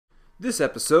This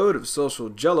episode of Social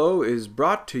Jello is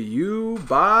brought to you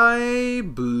by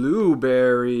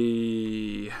Blueberry.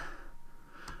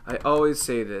 I always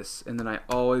say this, and then I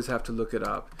always have to look it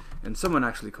up. And someone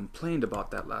actually complained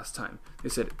about that last time. They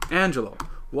said, Angelo,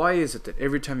 why is it that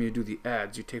every time you do the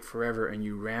ads, you take forever and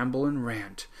you ramble and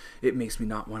rant? It makes me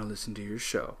not want to listen to your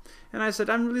show. And I said,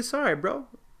 I'm really sorry, bro.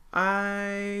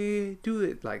 I do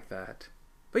it like that.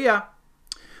 But yeah,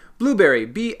 Blueberry,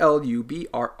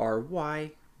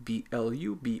 Blubrry.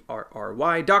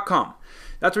 Blubrry.com.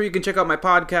 That's where you can check out my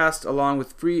podcast along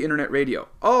with free internet radio.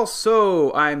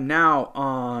 Also, I'm now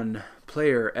on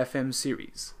Player FM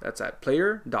series. That's at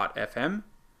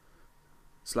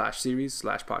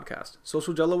player.fm/series/podcast.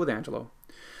 Social Jello with Angelo.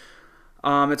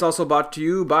 It's also brought to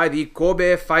you by the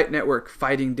Kobe Fight Network.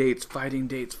 Fighting dates.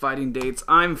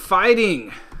 I'm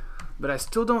fighting, but I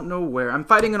still don't know where. I'm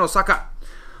fighting in Osaka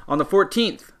on the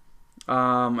 14th.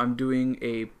 I'm doing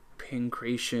a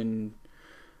Pancration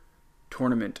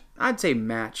tournament. I'd say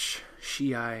match.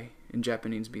 Shiai in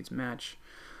Japanese means match.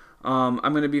 I'm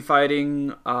going to be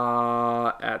fighting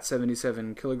at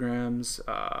 77 kilograms.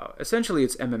 Essentially,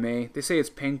 it's MMA. They say it's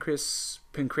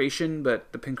Pancration, but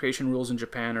the Pancration rules in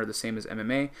Japan are the same as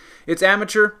MMA. It's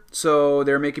amateur, so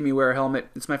they're making me wear a helmet.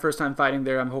 It's my first time fighting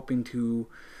there. I'm hoping to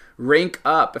rank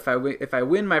up. If I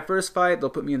win my first fight, they'll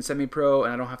put me in semi-pro,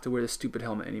 and I don't have to wear this stupid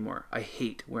helmet anymore. I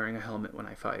hate wearing a helmet when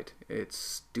I fight. It's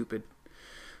stupid.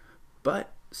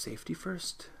 But safety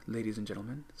first, ladies and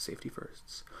gentlemen. Safety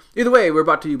firsts. Either way, we're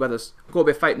brought to you by the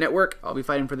Kobe Fight Network. I'll be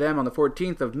fighting for them on the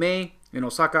 14th of May in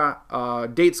Osaka.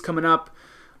 Dates coming up.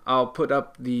 I'll put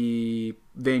up the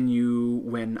venue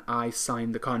when I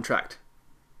sign the contract.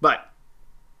 But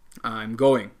I'm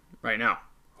going right now,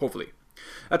 hopefully.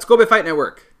 That's Kobe Fight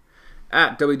Network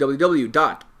at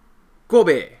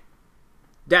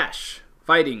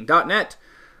www.kobe-fighting.net.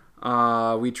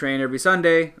 We train every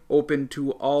Sunday, open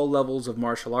to all levels of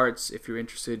martial arts. If you're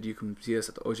interested, you can see us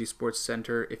at the Oji Sports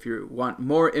Center. If you want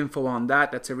more info on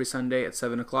that, that's every Sunday at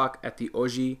 7 o'clock at the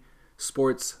Oji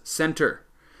Sports Center,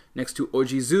 next to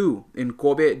Oji Zoo in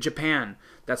Kobe, Japan.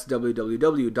 That's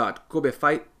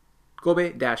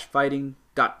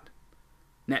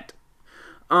www.kobe-fighting.net.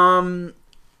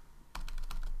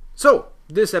 So,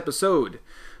 this episode,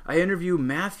 I interview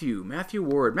Matthew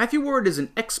Ward. Matthew Ward is an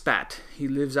expat. He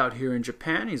lives out here in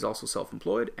Japan. He's also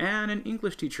self-employed and an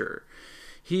English teacher.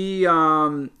 He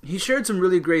shared some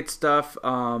really great stuff.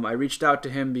 I reached out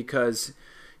to him because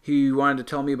he wanted to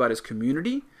tell me about his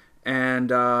community,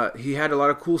 and he had a lot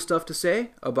of cool stuff to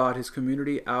say about his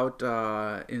community out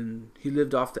he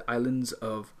lived off the islands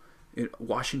of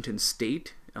Washington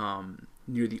State,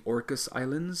 near the Orcas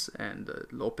Islands and the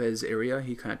Lopez area.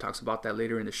 He kind of talks about that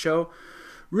later in the show.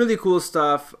 Really cool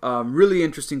stuff. Really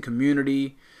interesting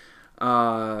community.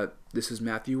 This is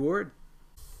Matthew Ward.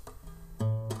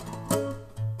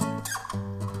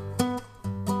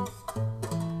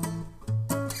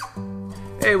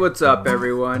 Hey, what's up,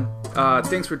 everyone?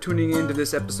 Thanks for tuning in to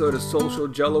this episode of Social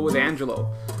Jello with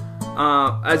Angelo.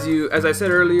 As I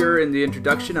said earlier in the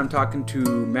introduction, I'm talking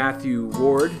to Matthew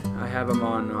Ward. I have him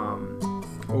on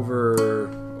over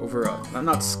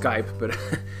not Skype, but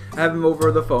I have him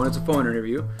over the phone. It's a phone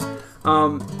interview.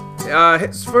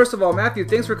 First of all, Matthew,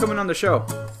 thanks for coming on the show.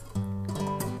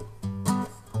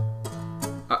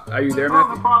 Are you there,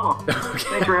 Matthew? No problem. Okay.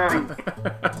 Thanks for having me.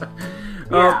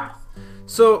 Yeah.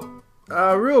 So,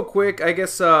 real quick, I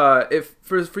guess if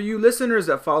for you listeners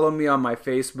that follow me on my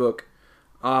Facebook,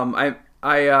 I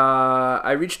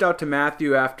reached out to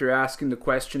Matthew after asking the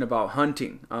question about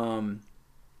hunting.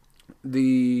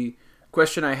 The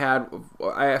question I had,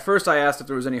 first I asked if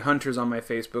there was any hunters on my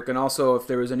Facebook, and also if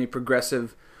there was any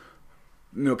progressive,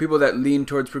 people that lean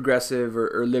towards progressive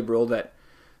or liberal that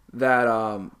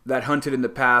hunted in the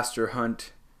past or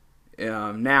hunt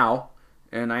now.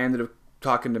 And I ended up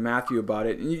talking to Matthew about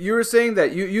it. And you were saying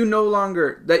that you no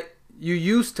longer, that you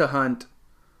used to hunt.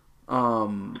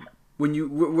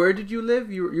 Where did you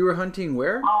live? You were hunting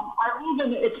where?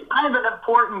 It's kind of an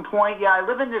important point. Yeah, I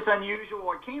live in this I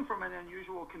came from an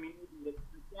unusual community, the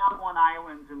San Juan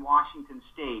Islands in Washington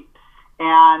State.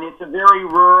 And it's a very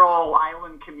rural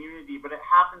island community, but it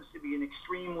happens to be an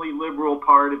extremely liberal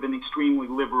part of an extremely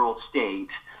liberal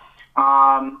state.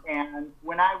 And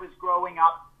when I was growing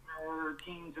up,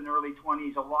 teens and early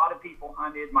 20s, a lot of people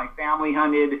hunted. My family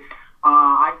hunted.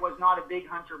 I was not a big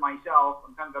hunter myself.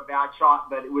 I'm kind of a bad shot,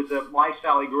 but it was a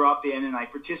lifestyle I grew up in and I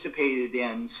participated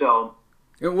in. So,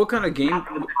 what kind of game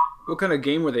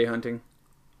were they hunting?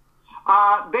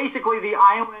 Basically, the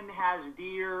island has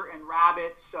deer and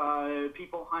rabbits.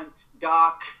 People hunt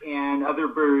duck and other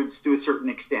birds to a certain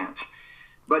extent,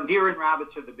 but deer and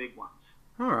rabbits are the big ones.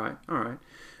 All right.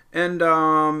 And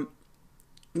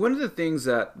one of the things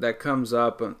that comes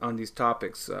up on these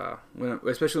topics,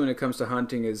 especially when it comes to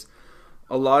hunting, is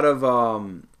a lot of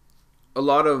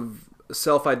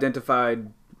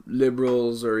self-identified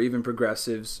liberals or even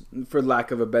progressives, for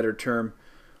lack of a better term,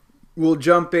 will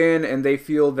jump in and they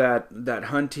feel that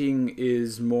hunting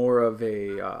is more of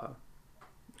a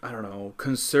I don't know,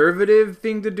 conservative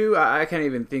thing to do. I can't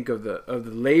even think of the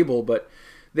label, but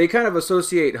they kind of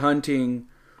associate hunting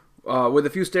with a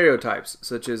few stereotypes,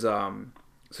 such as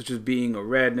being a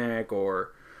redneck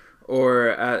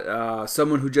or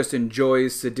someone who just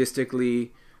enjoys sadistically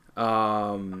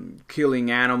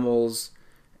killing animals,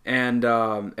 and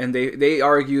they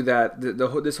argue that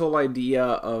this whole idea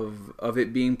of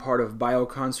it being part of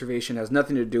bioconservation has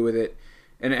nothing to do with it,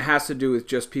 and it has to do with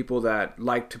just people that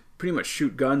like to pretty much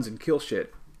shoot guns and kill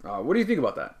shit. What do you think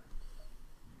about that?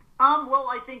 Well,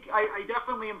 I think I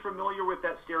definitely am familiar with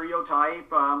that stereotype.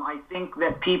 I think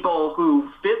that people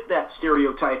who fit that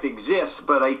stereotype exist,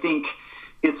 but I think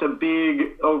it's a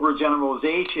big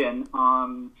overgeneralization.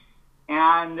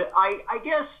 And I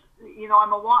guess,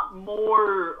 I'm a lot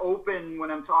more open when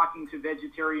I'm talking to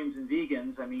vegetarians and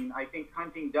vegans. I mean, I think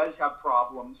hunting does have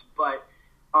problems, but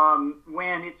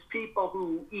when it's people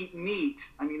who eat meat,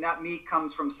 I mean, that meat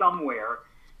comes from somewhere.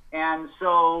 And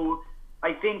so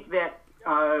I think that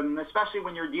especially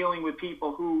when you're dealing with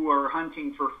people who are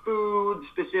hunting for food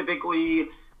specifically,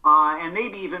 and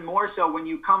maybe even more so when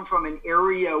you come from an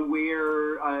area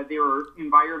where there are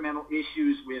environmental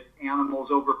issues with animals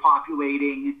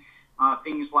overpopulating,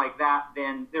 things like that,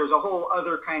 then there's a whole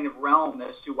other kind of realm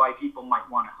as to why people might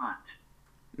want to hunt.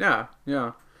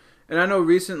 Yeah. And I know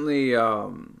recently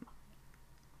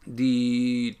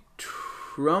the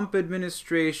Trump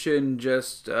administration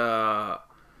just...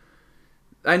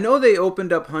 I know they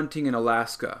opened up hunting in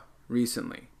Alaska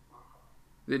recently.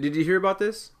 Did you hear about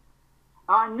this?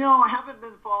 No, I haven't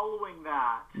been following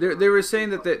that. They were saying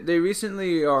that they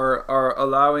recently are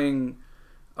allowing...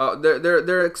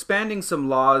 they're expanding some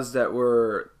laws that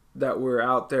were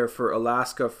out there for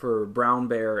Alaska for brown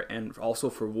bear and also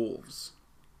for wolves.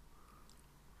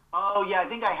 Oh, yeah, I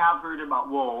think I have heard about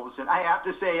wolves. And I have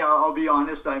to say, I'll be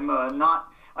honest, I'm not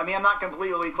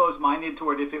completely closed-minded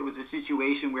toward if it was a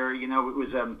situation where, it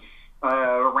was a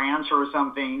ranch or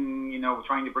something,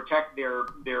 trying to protect their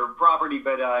property,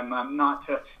 but I'm not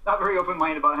very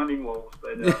open-minded about hunting wolves.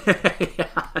 But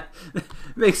yeah.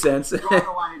 Makes sense. Drawing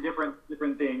a line of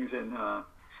different things, and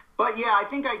but yeah, I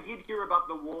think I did hear about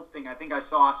the wolf thing. I think I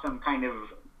saw some kind of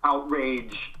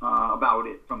outrage about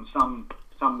it from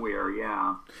somewhere.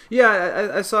 Yeah,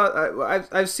 I saw.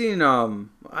 I've seen.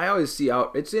 I always see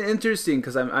out. It's interesting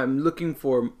because I'm looking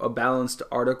for a balanced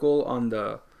article on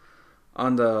the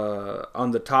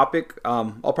topic.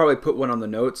 I'll probably put one on the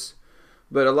notes,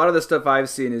 but a lot of the stuff I've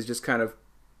seen is just kind of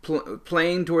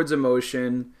playing towards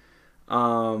emotion.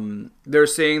 They're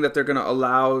saying that they're going to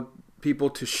allow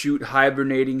people to shoot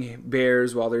hibernating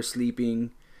bears while they're sleeping.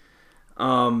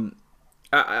 I'm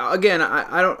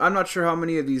not sure how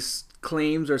many of these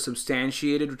claims are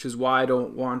substantiated, which is why I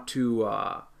don't want to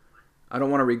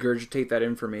regurgitate that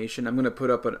information. I'm going to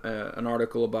put up an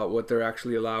article about what they're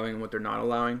actually allowing and what they're not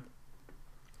allowing.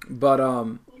 But it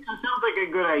sounds like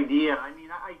a good idea. I mean,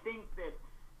 I think that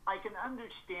I can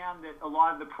understand that a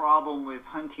lot of the problem with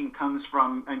hunting comes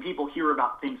from, and people hear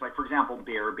about things like, for example,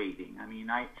 bear baiting. I mean,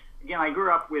 I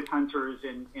grew up with hunters,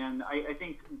 and I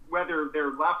think whether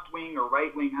they're left-wing or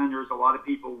right-wing hunters, a lot of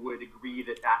people would agree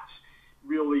that that's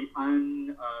really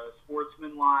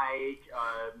unsportsmanlike,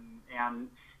 and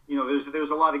there's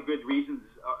a lot of good reasons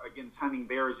against hunting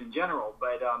bears in general.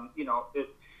 But you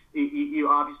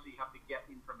obviously have to get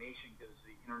information because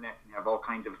the internet can have all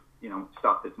kinds of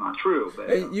stuff that's not true.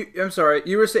 But I'm sorry,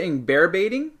 you were saying bear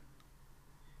baiting?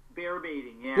 Bear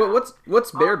baiting, yeah. Well,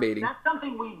 what's bear baiting? That's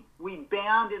something we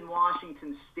banned in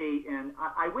Washington State, and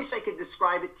I wish I could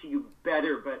describe it to you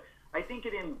better, but I think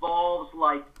it involves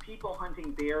like people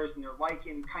hunting bears, and they're like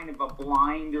in kind of a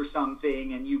blind or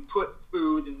something, and you put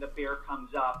food, and the bear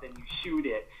comes up, and you shoot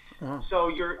it. Uh-huh. So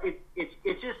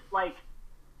it's just like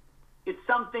it's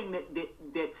something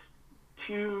that's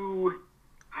too.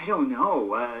 I don't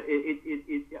know.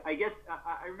 I guess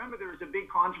I remember there was a big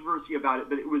controversy about it,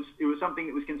 but it was something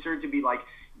that was considered to be like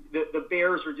the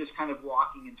bears are just kind of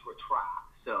walking into a trap.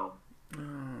 So.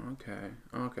 Oh, okay.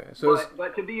 So,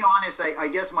 but to be honest, I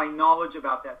guess my knowledge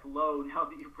about that's low now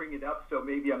that you bring it up. So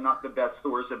maybe I'm not the best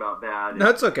source about that. No,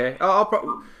 that's okay.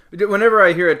 Whenever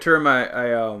I hear a term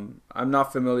I'm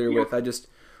not familiar with, I just.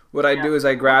 What I do is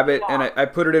I grab it and I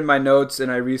put it in my notes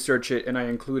and I research it and I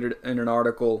include it in an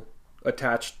article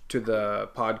attached to the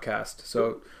podcast.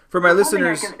 So for my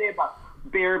listeners, something I can say about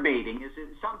bear baiting is it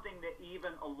something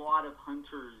even a lot of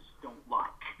hunters don't like.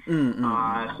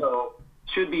 Mm-hmm. So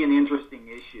should be an interesting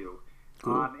issue.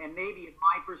 Cool. And maybe in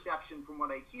my perception from what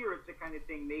I hear, it's the kind of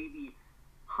thing maybe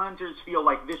hunters feel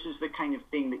like this is the kind of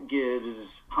thing that gives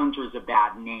hunters a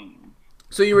bad name.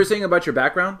 So you were saying about your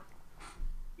background?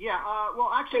 Yeah,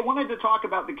 well, actually, I wanted to talk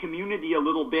about the community a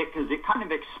little bit because it kind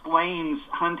of explains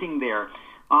hunting there.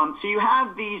 So you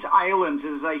have these islands,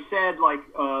 as I said, like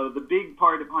the big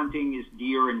part of hunting is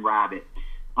deer and rabbit.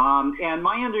 And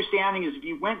my understanding is if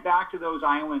you went back to those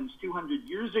islands 200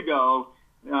 years ago,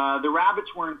 the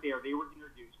rabbits weren't there. They were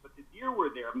introduced, but the deer were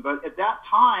there. But at that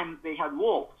time, they had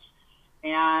wolves.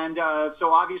 And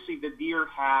so obviously the deer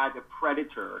had a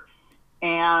predator.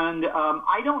 And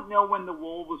I don't know when the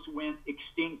wolves went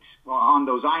extinct on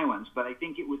those islands, but I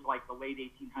think it was like the late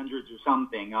 1800s or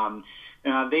something.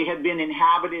 They had been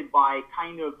inhabited by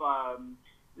kind of,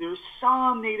 there's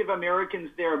some Native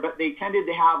Americans there, but they tended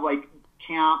to have like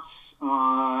camps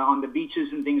on the beaches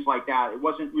and things like that. It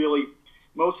wasn't really,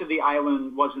 most of the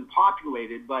island wasn't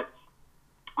populated, but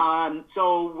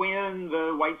so when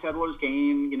the white settlers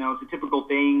came, you know, it's a typical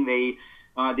thing. They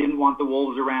didn't want the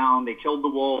wolves around. They killed the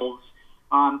wolves.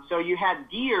 So you had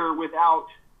deer without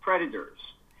predators.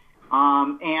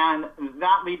 And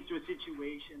that leads to a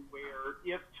situation where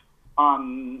if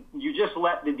you just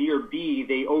let the deer be,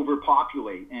 they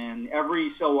overpopulate. And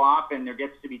every so often there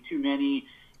gets to be too many.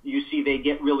 You see they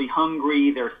get really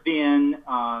hungry. They're thin.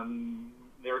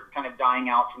 They're kind of dying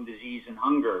out from disease and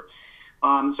hunger.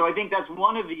 So I think that's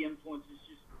one of the influences,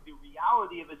 just the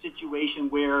reality of a situation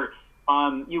where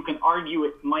you can argue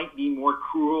it might be more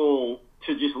cruel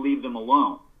to just leave them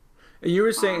alone. And you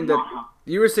were saying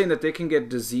that they can get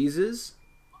diseases?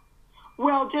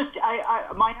 Well, just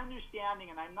my understanding,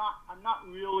 and I'm not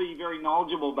really very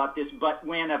knowledgeable about this, but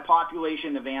when a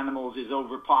population of animals is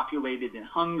overpopulated and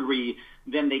hungry,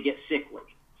 then they get sickly.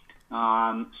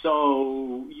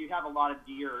 So you have a lot of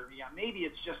deer. Yeah, maybe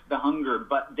it's just the hunger,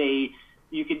 but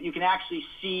you can actually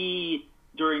see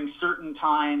during certain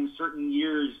times, certain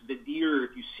years, the deer.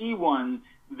 If you see one,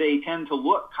 they tend to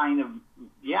look kind of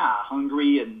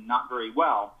hungry and not very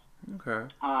well. Okay.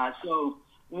 So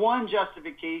one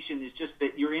justification is just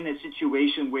that you're in a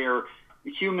situation where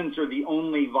humans are the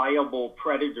only viable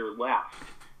predator left.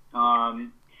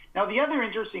 Now, the other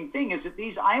interesting thing is that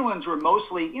these islands were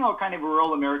mostly, you know, kind of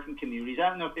rural American communities. I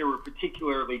don't know if they were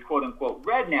particularly, quote unquote,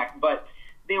 redneck, but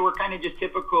they were kind of just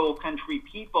typical country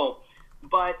people.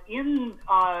 But in,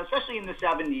 especially in the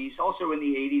 70s, also in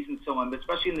the 80s and so on, but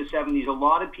especially in the 70s, a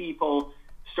lot of people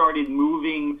started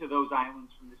moving to those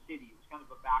islands from the city. It was kind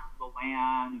of a back to the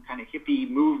land, kind of hippie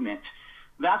movement.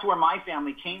 That's where my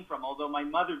family came from, although my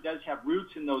mother does have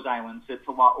roots in those islands. It's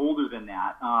a lot older than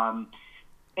that.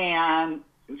 And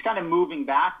it was kind of moving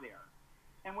back there.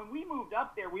 And when we moved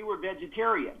up there, we were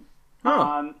vegetarian.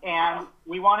 Oh. And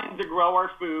we wanted to grow our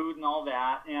food and all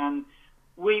that. And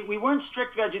we weren't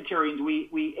strict vegetarians.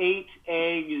 We ate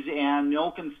eggs and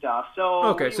milk and stuff. So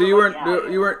okay, so you weren't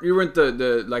you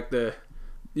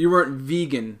weren't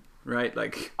vegan, right?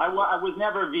 Like I was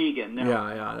never vegan. No.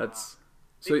 Yeah, that's.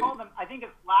 They call them. I think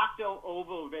it's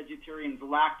lacto-ovo vegetarians.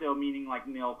 Lacto meaning like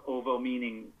milk, ovo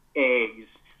meaning eggs.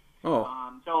 Oh.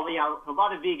 So yeah, a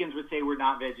lot of vegans would say we're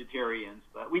not vegetarians,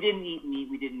 but we didn't eat meat,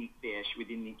 we didn't eat fish, we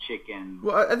didn't eat chicken.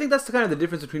 Well, I think that's the kind of the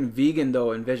difference between vegan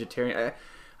though and vegetarian.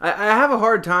 I have a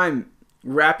hard time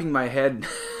wrapping my head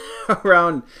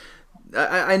around.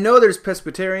 I know there's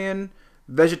pescatarian,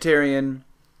 vegetarian,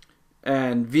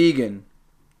 and vegan,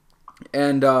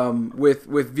 and with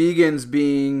vegans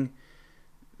being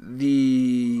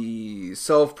the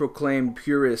self-proclaimed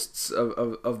purists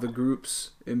of the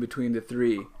groups in between the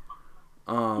three.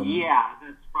 Yeah,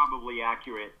 that's probably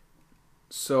accurate.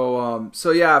 So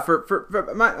yeah, for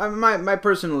my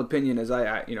personal opinion is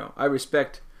I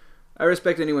respect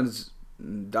anyone's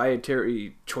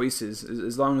dietary choices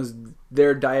as long as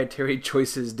their dietary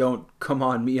choices don't come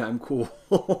on me. I'm cool.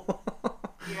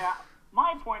 Yeah,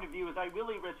 my point of view is I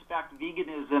really respect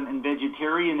veganism and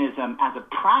vegetarianism as a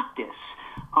practice.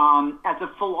 As a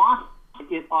philosophy,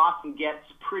 it often gets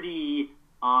pretty,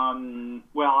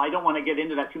 well, I don't want to get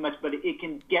into that too much, but it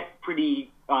can get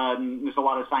pretty, there's a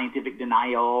lot of scientific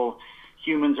denial.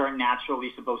 Humans aren't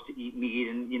naturally supposed to eat meat,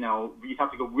 and, you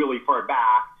have to go really far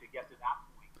back to get to that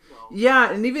point. So,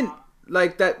 yeah, and even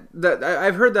like that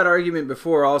I've heard that argument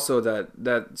before also,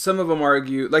 that some of them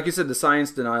argue, like you said, the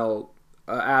science denial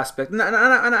aspect. And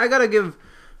I gotta give...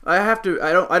 I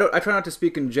try not to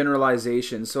speak in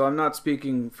generalizations, so I'm not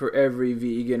speaking for every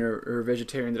vegan or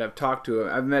vegetarian that I've talked to.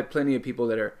 I've met plenty of people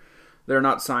that are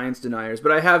not science deniers,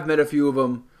 but I have met a few of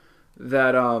them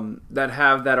that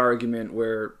have that argument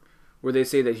where where they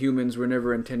say that humans were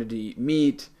never intended to eat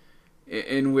meat,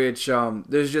 in which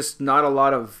there's just not a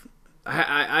lot of...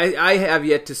 I have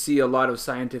yet to see a lot of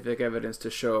scientific evidence to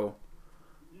show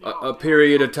a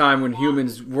period of time when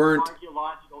humans weren't...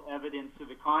 Archaeological evidence to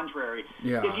the contrary.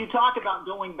 Yeah. If you talk about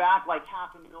going back like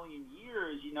 500,000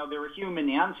 years, there were human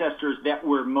ancestors that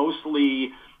were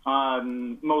mostly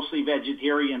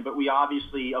vegetarian, but we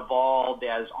obviously evolved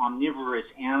as omnivorous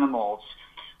animals,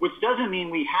 which doesn't mean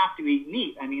we have to eat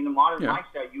meat. I mean, the modern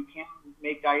lifestyle, you can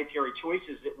make dietary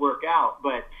choices that work out,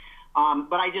 but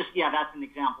I just, that's an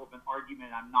example of an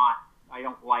argument I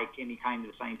don't like any kind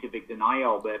of scientific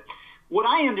denial, but what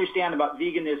I understand about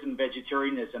veganism,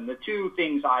 vegetarianism, the two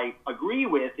things I agree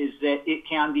with is that it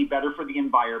can be better for the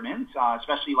environment,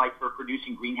 especially like for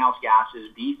producing greenhouse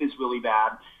gases. Beef is really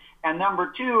bad. And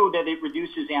number two, that it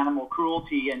reduces animal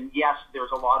cruelty. And yes,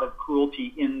 there's a lot of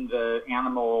cruelty in the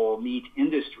animal meat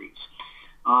industries.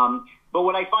 But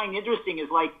what I find interesting is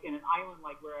like in an island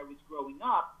like where I was growing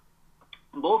up,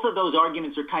 both of those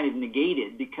arguments are kind of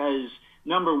negated because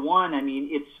number one, I mean,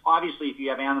 it's obviously if you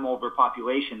have animal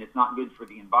overpopulation, it's not good for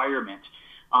the environment.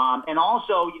 And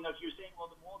also, if you're saying, well,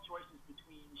 the moral choices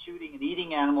between shooting and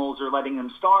eating animals or letting them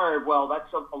starve, well,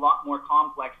 that's a lot more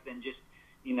complex than just,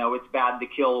 it's bad to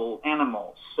kill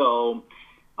animals. So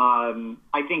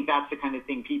I think that's the kind of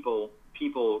thing people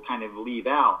kind of leave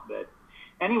out. But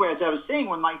anyway, as I was saying,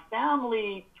 when my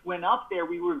family went up there,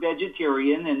 we were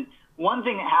vegetarian, and one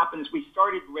thing that happened is we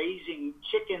started raising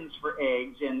chickens for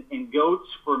eggs and goats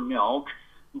for milk,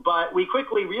 but we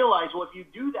quickly realized, well, if you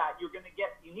do that,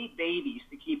 you need babies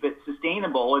to keep it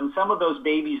sustainable, and some of those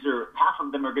babies half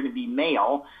of them are going to be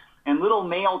male, and little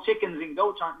male chickens and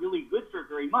goats aren't really good for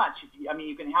very much.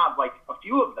 You can have like a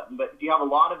few of them, but if you have a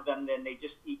lot of them, then they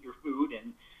just eat your food,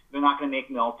 and they're not going to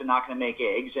make milk, they're not going to make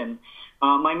eggs. And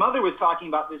my mother was talking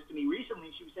about this to me recently.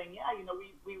 She was saying,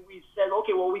 we said,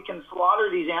 okay, well, we can slaughter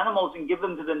these animals and give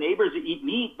them to the neighbors that eat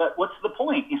meat, but what's the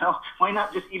point? Why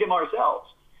not just eat them ourselves?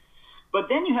 But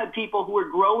then you had people who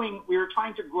we were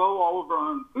trying to grow all of our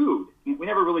own food. We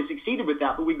never really succeeded with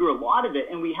that, but we grew a lot of it,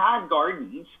 and we had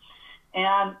gardens,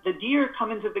 and the deer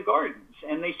come into the gardens,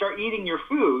 and they start eating your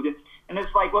food, and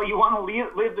it's like, well, you want to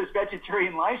live this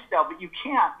vegetarian lifestyle, but you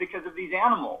can't because of these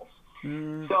animals.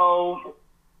 Mm. So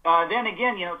then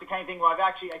again, it's the kind of thing where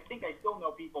I think I still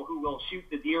know people who will shoot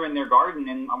the deer in their garden,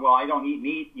 and, well, I don't eat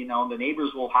meat, the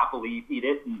neighbors will happily eat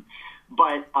it.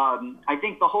 But I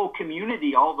think the whole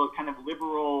community, all the kind of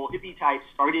liberal hippie types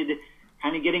started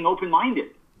kind of getting open-minded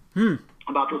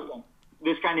about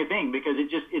this kind of thing, because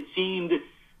it seemed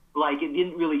like it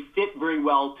didn't really fit very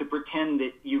well to pretend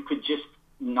that you could just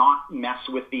not mess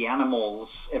with the animals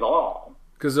at all.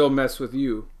 Because they'll mess with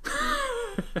you.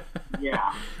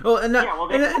 Yeah. Well, and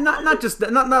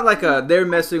not like they're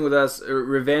messing with us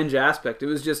revenge aspect. It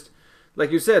was just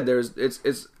like you said.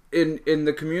 It's in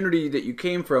the community that you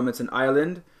came from. It's an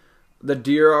island. The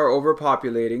deer are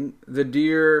overpopulating. The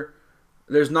deer,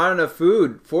 there's not enough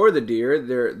food for the deer.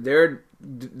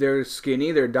 They're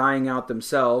skinny. They're dying out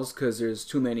themselves because there's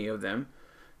too many of them,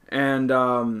 and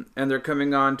they're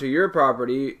coming onto your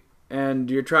property, and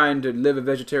you're trying to live a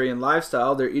vegetarian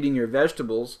lifestyle. They're eating your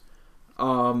vegetables,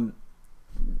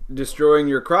 destroying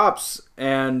your crops,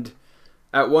 and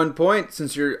at one point,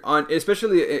 since you're on,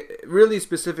 especially really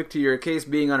specific to your case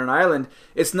being on an island,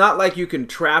 it's not like you can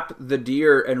trap the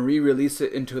deer and re-release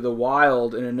it into the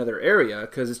wild in another area,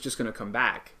 because it's just going to come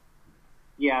back.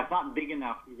 Yeah, it's not big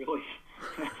enough to really.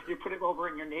 You put it over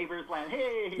in your neighbor's land.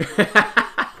 Hey.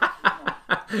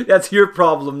 That's your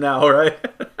problem now, right?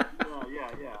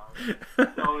 Yeah.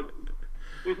 So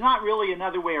there's not really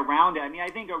another way around it. I mean, I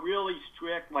think a really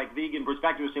strict, vegan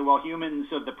perspective would say, well,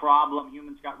 humans are the problem.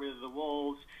 Humans got rid of the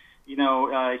wolves.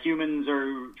 Humans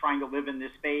are trying to live in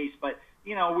this space. But,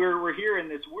 we're here in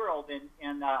this world.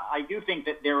 And I do think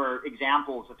that there are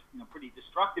examples of, pretty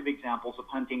destructive examples of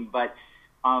hunting. But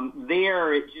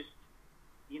it just,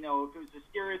 if it was a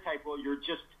stereotype, well, you're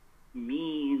just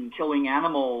mean, killing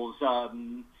animals, I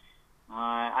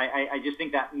just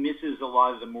think that misses a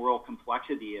lot of the moral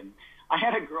complexity. And I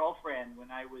had a girlfriend when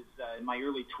I was in my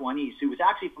early 20s who was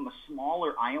actually from a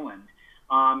smaller island,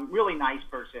 really nice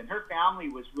person. Her family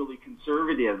was really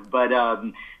conservative, but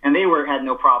and they had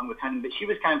no problem with hunting, but she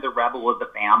was kind of the rebel of the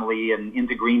family and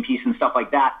into Greenpeace and stuff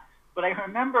like that. But I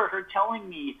remember her telling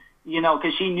me,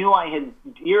 because she knew I had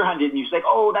deer hunted, and she was like,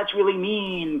 oh, that's really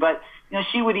mean, but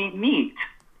she would eat meat.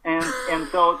 And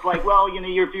so it's like, well,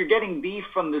 if you're getting beef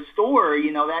from the store,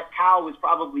 that cow was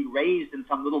probably raised in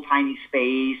some little tiny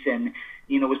space and,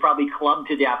 was probably clubbed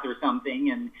to death or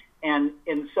something. And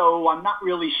so I'm not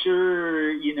really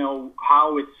sure,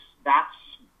 how that's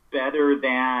better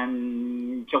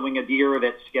than killing a deer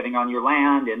that's getting on your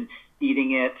land and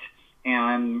eating it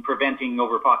and preventing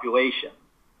overpopulation.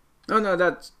 Oh no,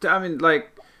 that's, I mean,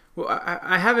 like, well,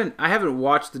 I haven't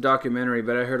watched the documentary,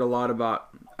 but I heard a lot about.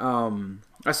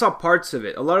 I saw parts of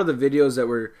it. A lot of the videos that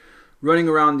were running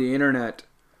around the internet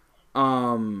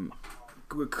came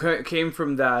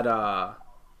from that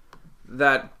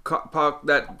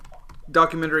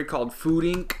documentary called Food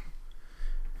Inc.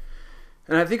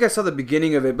 And I think I saw the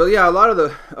beginning of it, but yeah, a lot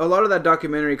of that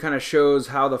documentary kind of shows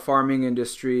how the farming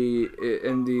industry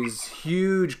and these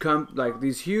huge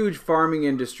farming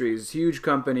industries, huge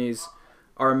companies,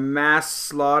 are mass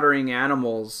slaughtering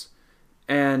animals,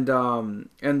 and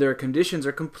their conditions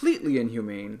are completely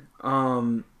inhumane.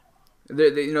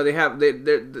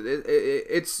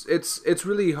 It's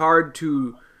really hard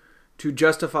to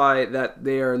justify that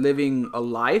they are living a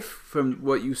life from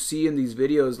what you see in these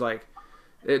videos. Like,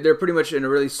 they're pretty much in a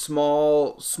really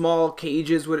small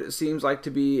cages, what it seems like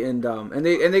to be, and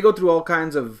they go through all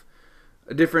kinds of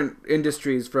different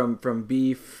industries from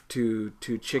beef to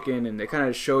chicken, and they kind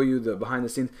of show you the behind the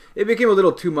scenes. It became a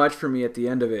little too much for me at the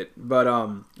end of it, but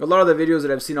a lot of the videos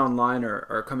that I've seen online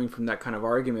are coming from that kind of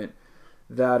argument.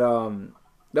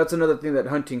 That's another thing that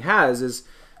hunting has is,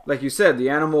 like you said, the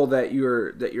animal that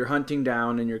you're hunting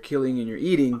down and you're killing and you're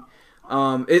eating.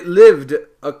 It lived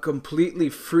a completely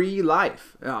free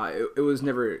life. It was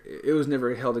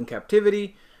never held in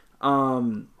captivity.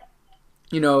 If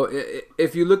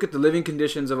you look at the living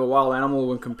conditions of a wild animal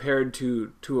when compared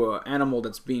to an animal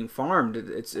that's being farmed,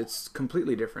 it's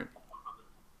completely different.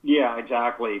 Yeah,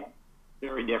 exactly.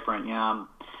 Very different. Yeah.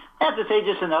 I have to say,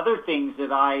 just another things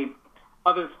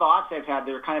other thoughts I've had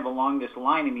that are kind of along this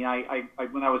line. I mean, I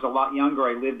when I was a lot younger,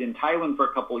 I lived in Thailand for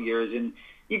a couple of years, and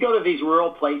you go to these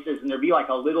rural places, and there'd be like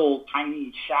a little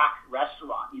tiny shack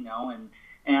restaurant,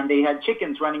 and they had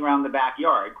chickens running around the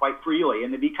backyard quite freely.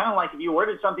 And it'd be kind of like if you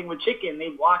ordered something with chicken,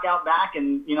 they'd walk out back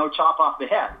and, chop off the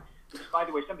head. Which, by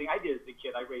the way, something I did as a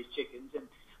kid. I raised chickens.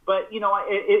 But in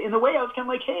a way, I was kind of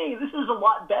like, hey, this is a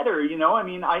lot better, I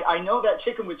mean, I know that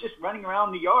chicken was just running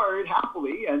around the yard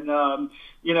happily. And,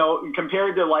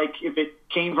 compared to, like, if it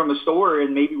came from a store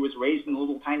and maybe was raised in a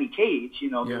little tiny cage,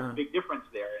 there's a big difference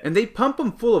there. And they pump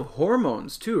them full of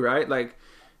hormones, too, right? Like,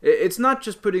 it's not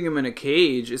just putting them in a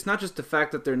cage. It's not just the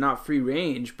fact that they're not free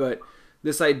range, but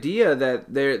this idea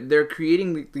that they're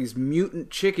creating these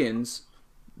mutant chickens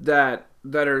that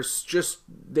are just,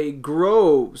 they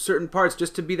grow certain parts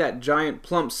just to be that giant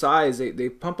plump size. They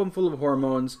pump them full of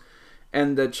hormones,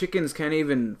 and the chickens can't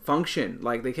even function.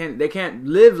 Like, they can't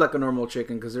live like a normal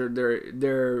chicken because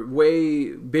they're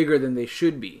way bigger than they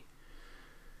should be.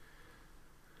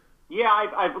 Yeah,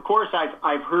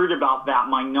 I've heard about that.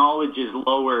 My knowledge is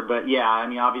lower, but yeah, I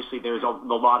mean, obviously there's a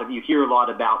lot of, you hear a lot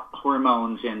about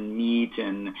hormones and meat,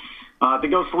 and to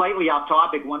go slightly off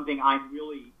topic, one thing I'm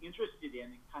really interested in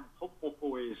and kind of hopeful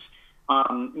for is,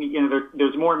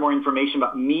 there's more and more information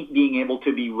about meat being able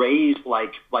to be raised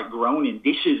like grown in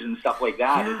dishes and stuff like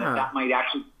that, yeah. And that might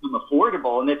actually become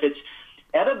affordable. And if it's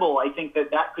edible, I think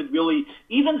that could really,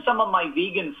 even some of my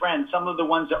vegan friends, some of the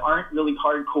ones that aren't really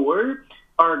hardcore,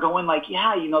 are going like,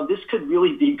 yeah, this could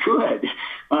really be good.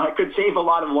 It could save a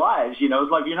lot of lives.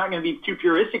 It's like, you're not going to be too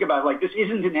puristic about it. Like, this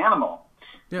isn't an animal.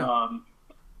 Yeah.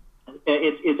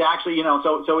 It's actually,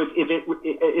 so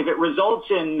if it results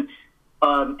in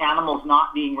animals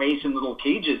not being raised in little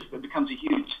cages, it becomes a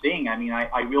huge thing. I mean,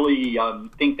 I really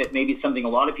think that maybe it's something a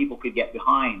lot of people could get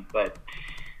behind. But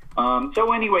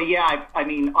so anyway, yeah, I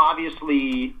mean,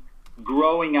 obviously,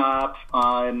 growing up,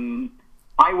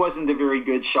 I wasn't a very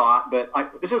good shot, but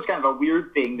this is kind of a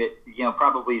weird thing that,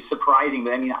 probably surprising.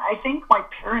 But I mean, I think my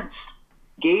parents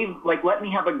let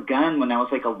me have a gun when I was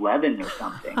like 11 or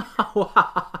something.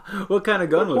 Wow. What kind of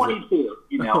gun was 22,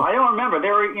 it? I don't remember. They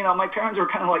were, my parents were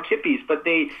kind of like hippies, but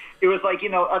it was like,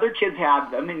 other kids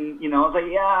had them, and, I was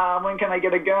like, yeah, when can I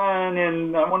get a gun?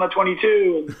 And I want a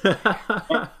 22.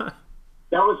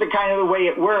 That was the kind of the way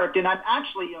it worked. And I'm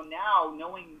actually, now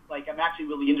knowing, like, I'm actually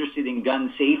really interested in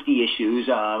gun safety issues.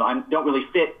 I don't really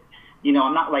fit,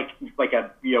 I'm not like a,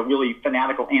 really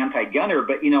fanatical anti-gunner,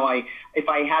 but, if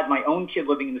I had my own kid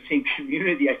living in the same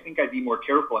community, I think I'd be more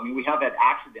careful. I mean, we have had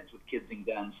accidents with kids and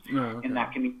guns in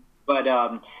that community. But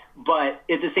at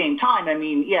the same time, I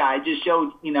mean, yeah, I just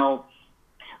showed, well,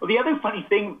 the other funny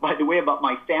thing, by the way, about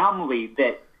my family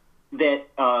that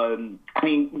I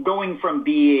mean, going from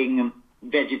being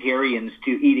vegetarians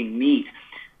to eating meat,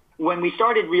 when we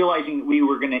started realizing that we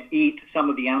were going to eat some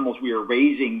of the animals we were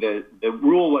raising, the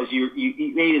rule was you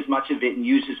ate as much of it and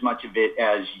used as much of it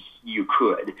as you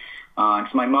could. So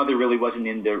my mother really wasn't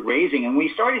into raising. And we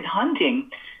started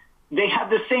hunting. they have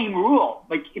the same rule.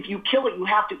 Like, if you kill it, you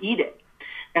have to eat it.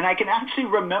 And I can actually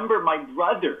remember my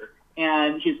brother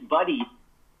and his buddy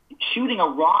shooting a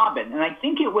robin, and I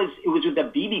think it was with a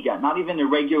BB gun, not even a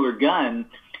regular gun.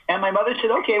 And my mother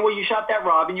said, "Okay, well, you shot that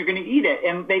robin, you're going to eat it."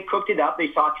 And they cooked it up. They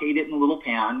sautéed it in a little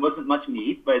pan. Wasn't much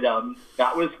meat, but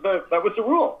that was the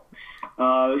rule.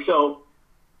 So,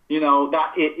 you know,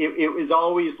 that it was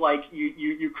always like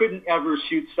you couldn't ever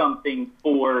shoot something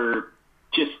for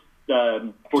just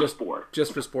sport.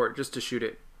 Just for sport, just to shoot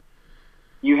it.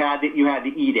 You had to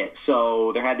eat it.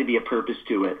 So there had to be a purpose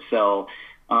to it. So,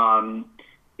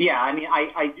 yeah, I mean,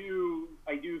 I do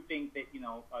think that, you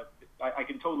know, I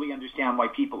can totally understand why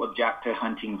people object to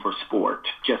hunting for sport,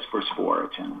 just for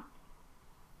sport. And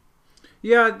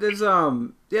yeah, there's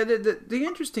the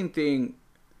interesting thing,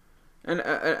 and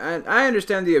I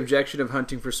understand the objection of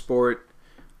hunting for sport.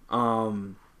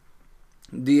 The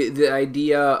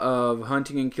idea of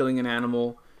hunting and killing an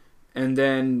animal, and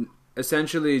then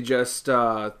essentially just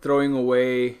throwing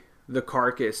away the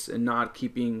carcass and not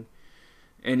keeping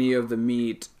any of the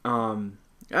meat.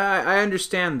 I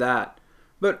understand that,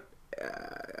 but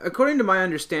according to my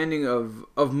understanding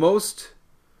of most,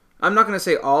 I'm not going to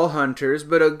say all hunters,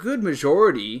 but a good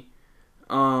majority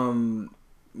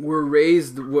were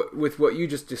raised with what you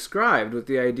just described, with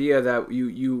the idea that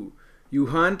you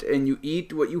hunt and you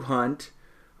eat what you hunt.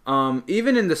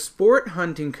 Even in the sport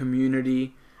hunting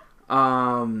community,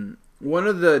 one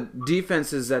of the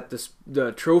defenses that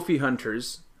the trophy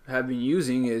hunters have been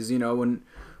using is, you know,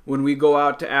 when we go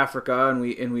out to Africa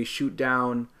and we shoot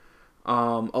down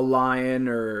a lion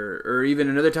or even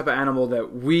another type of animal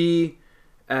that we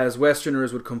as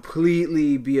Westerners would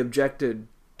completely be objected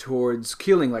towards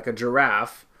killing, like a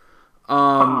giraffe,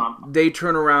 they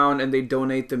turn around and they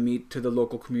donate the meat to the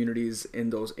local communities in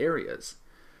those areas.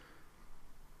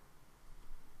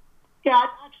 Yeah, I've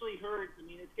actually heard, I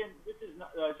mean, this is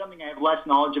something I have less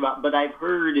knowledge about, but I've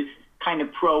heard kind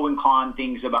of pro and con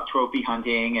things about trophy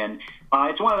hunting, and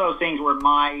it's one of those things where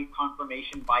my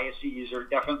confirmation biases are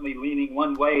definitely leaning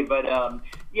one way, but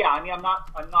yeah, I mean, I'm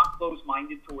not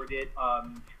close-minded toward it.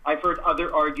 I've heard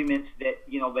other arguments that,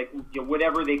 you know, like, you know,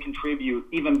 whatever they contribute,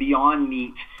 even beyond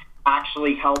meat,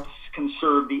 actually helps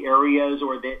conserve the areas,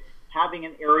 or that having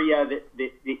an area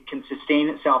that can sustain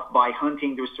itself by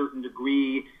hunting to a certain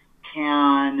degree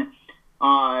can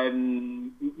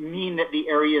mean that the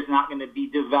area is not going to be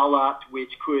developed, which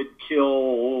could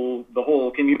kill the whole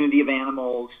community of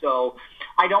animals. So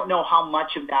I don't know how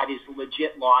much of that is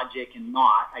legit logic and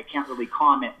not. I can't really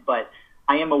comment, but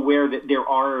I am aware that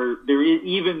there is,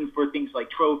 even for things like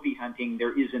trophy hunting,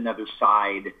 there is another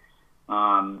side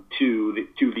to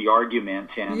the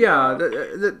argument. And yeah,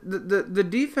 the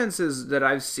defenses that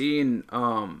I've seen,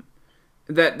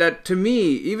 that to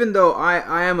me, even though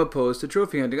I am opposed to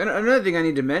trophy hunting, another thing I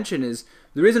need to mention is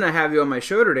the reason I have you on my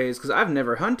show today is because I've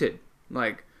never hunted.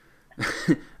 Like,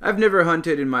 I've never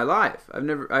hunted in my life.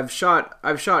 I've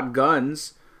shot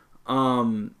guns,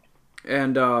 and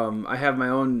I have my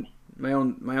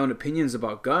own opinions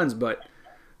about guns, but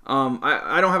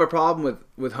I don't have a problem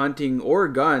with hunting or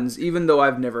guns, even though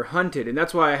I've never hunted, and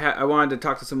that's why I wanted to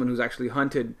talk to someone who's actually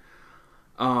hunted,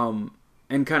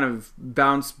 and kind of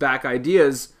bounce back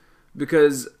ideas,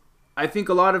 because I think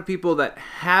a lot of people that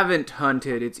haven't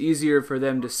hunted, it's easier for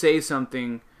them to say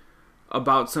something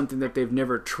about something that they've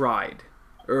never tried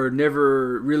or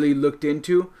never really looked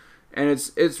into, and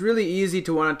it's really easy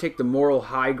to want to take the moral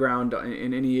high ground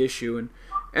in any issue,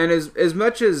 and as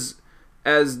much as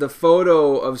the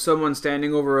photo of someone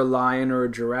standing over a lion or a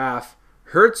giraffe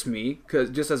hurts me, because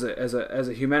just as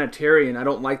a humanitarian, I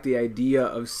don't like the idea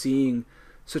of seeing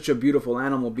such a beautiful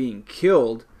animal being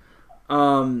killed.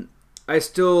 I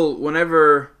still,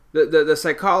 whenever the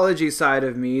psychology side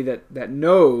of me that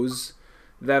knows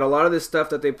that a lot of this stuff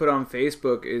that they put on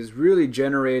Facebook is really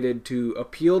generated to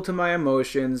appeal to my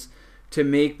emotions, to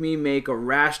make me make a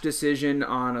rash decision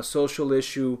on a social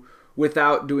issue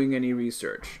without doing any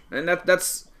research. And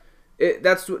that's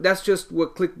just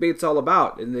what clickbait's all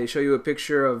about. And they show you a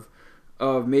picture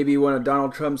of maybe one of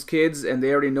Donald Trump's kids, and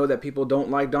they already know that people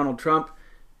don't like Donald Trump,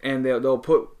 and they'll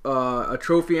put a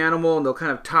trophy animal, and they'll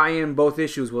kind of tie in both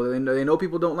issues. Well, they know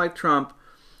people don't like Trump.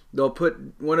 They'll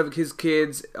put one of his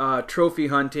kids trophy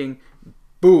hunting.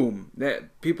 Boom!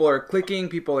 That people are clicking,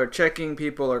 people are checking,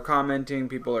 people are commenting,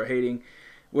 people are hating.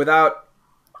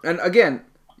 And again,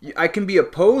 I can be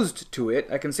opposed to it.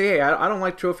 I can say, hey, I don't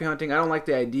like trophy hunting. I don't like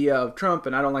the idea of Trump,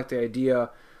 and I don't like the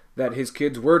idea that his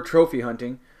kids were trophy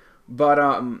hunting. But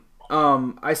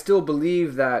I still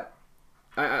believe that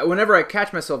whenever I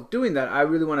catch myself doing that, I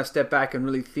really want to step back and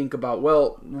really think about,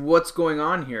 well, what's going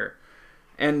on here?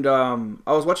 And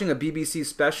I was watching a BBC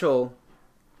special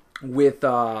with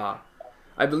I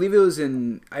believe it was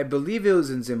in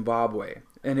Zimbabwe,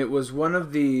 and it was one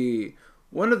of the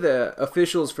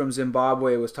officials from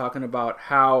Zimbabwe was talking about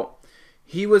how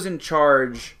he was in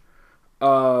charge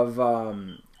of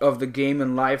the game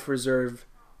and life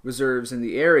reserves in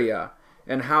the area,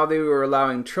 and how they were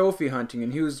allowing trophy hunting,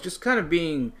 and he was just kind of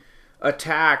being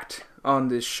attacked on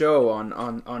this show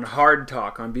on Hard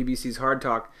Talk, on BBC's Hard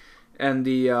Talk, and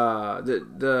the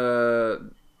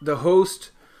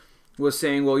host was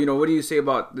saying, well, what do you say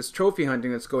about this trophy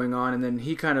hunting that's going on? And then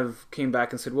he kind of came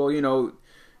back and said, well,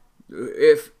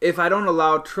 if I don't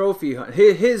allow trophy hunt,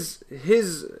 his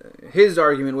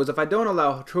argument was, if I don't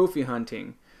allow trophy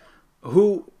hunting,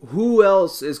 who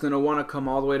else is going to want to come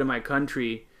all the way to my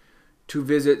country to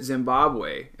visit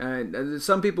Zimbabwe? And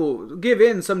some people give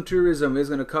in, some tourism is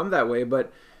going to come that way,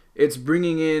 but it's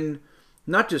bringing in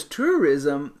not just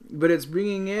tourism, but it's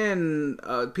bringing in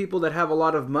people that have a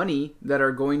lot of money that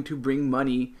are going to bring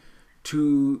money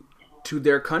to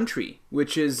their country,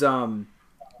 which is a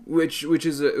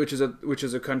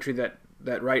country that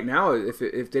right now,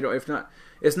 if not,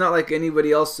 it's not like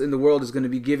anybody else in the world is going to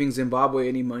be giving Zimbabwe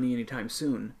any money anytime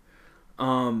soon.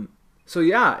 So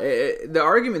yeah, the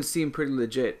arguments seem pretty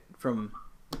legit from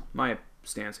my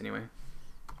stance anyway.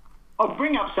 I'll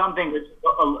bring up something that's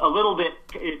a little bit,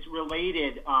 it's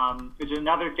related. There's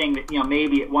another thing that,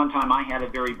 maybe at one time I had a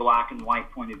very black and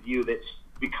white point of view that's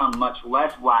become much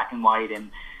less black and white.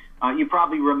 And you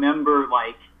probably remember,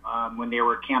 when there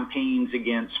were campaigns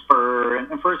against fur.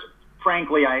 And first,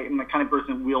 frankly, I'm the kind of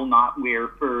person that will not wear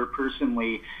fur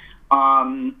personally.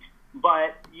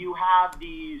 But you have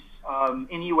these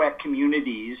Inuit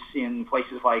communities in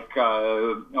places like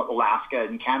Alaska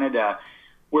and Canada,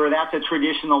 where that's a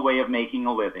traditional way of making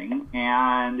a living.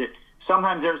 And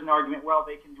sometimes there's an argument, well,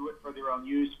 they can do it for their own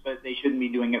use, but they shouldn't be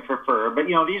doing it for fur. But,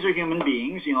 these are human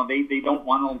beings. They don't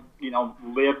want to,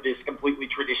 live this completely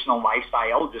traditional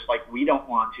lifestyle, just like we don't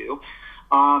want to.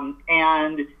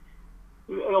 And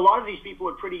a lot of these people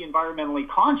are pretty environmentally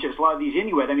conscious. A lot of these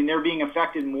Inuit, they're being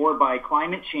affected more by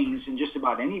climate change than just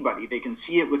about anybody. They can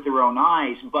see it with their own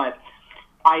eyes. But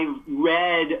I've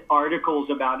read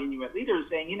articles about Inuit leaders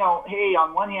saying, hey,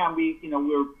 on one hand, we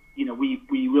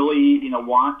really,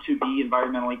 want to be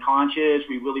environmentally conscious.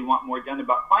 We really want more done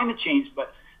about climate change.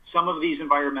 But some of these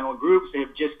environmental groups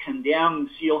have just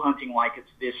condemned seal hunting like it's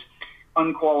this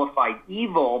unqualified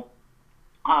evil,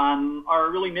 are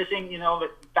really missing, the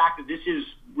fact that this is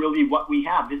really what we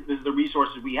have. This is the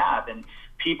resources we have. And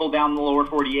people down in the lower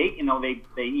 48,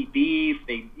 they eat beef,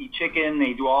 they eat chicken,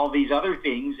 they do all these other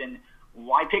things. And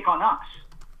why pick on us?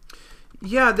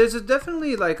 Yeah, there's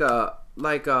definitely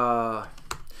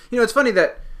it's funny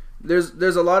that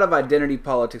there's a lot of identity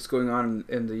politics going on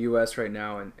in the U.S. right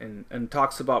now, and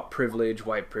talks about privilege,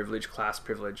 white privilege, class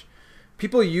privilege.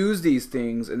 People use these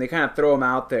things and they kind of throw them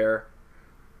out there,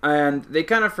 and they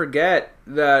kind of forget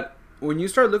that when you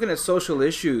start looking at social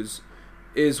issues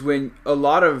is when a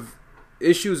lot of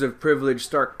issues of privilege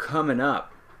start coming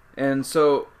up. And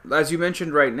so, as you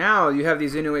mentioned right now, you have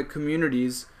these Inuit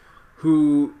communities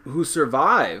who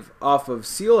survive off of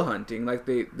seal hunting. Like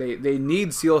they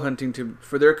need seal hunting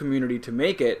for their community to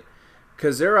make it,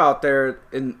 because they're out there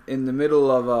in the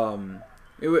middle of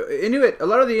Inuit. A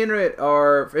lot of the Inuit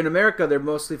are in America. They're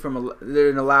mostly they're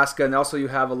in Alaska, and also you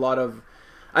have a lot of.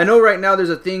 I know right now there's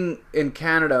a thing in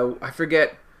Canada. I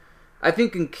forget. I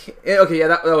think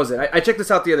that was it. I checked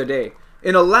this out the other day.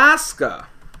 In Alaska,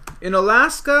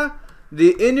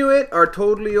 the Inuit are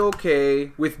totally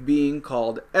okay with being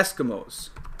called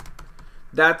Eskimos.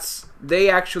 They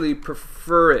actually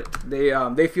prefer it.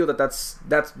 They feel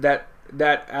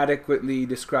that adequately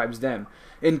describes them.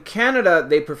 In Canada,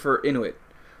 they prefer Inuit.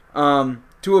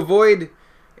 To avoid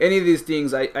any of these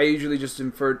things, I usually just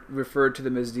refer to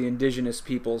them as the indigenous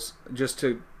peoples, just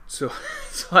so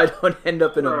I don't end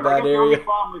up in a bad area. The only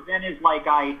problem with them is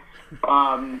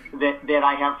that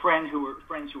I have friends who are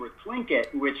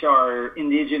Tlingit, which are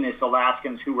indigenous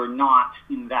Alaskans who are not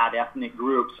in that ethnic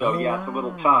group. So yeah, it's a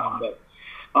little tough.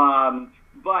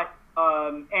 But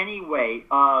anyway,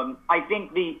 I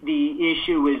think the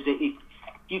issue is that if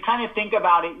you kind of think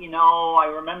about it, I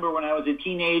remember when I was a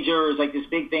teenager, it was like this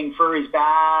big thing, fur is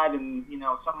bad, and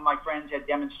some of my friends had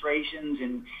demonstrations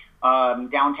in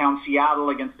downtown Seattle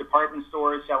against department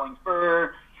stores selling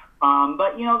fur.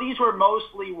 But, these were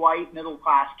mostly white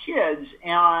middle-class kids.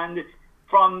 And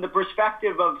from the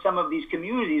perspective of some of these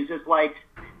communities, it's like,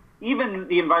 even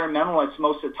the environmentalists,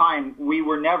 most of the time, we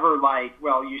were never like,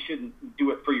 well, you shouldn't do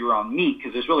it for your own meat,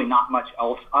 because there's really not much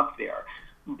else up there.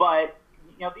 But,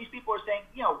 these people are saying,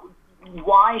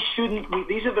 why shouldn't we?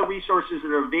 These are the resources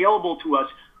that are available to us,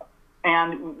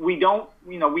 and we don't,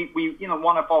 we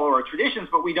want to follow our traditions,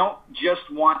 but we don't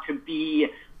just want to be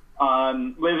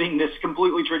living this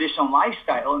completely traditional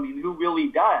lifestyle. I mean, who really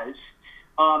does?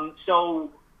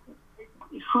 So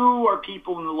who are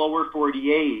people in the lower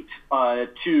 48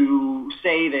 to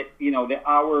say that, that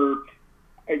our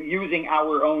using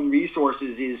our own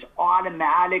resources is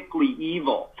automatically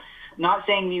evil? Not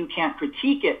saying you can't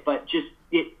critique it, but just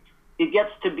it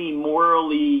gets to be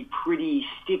morally pretty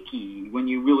sticky when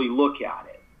you really look at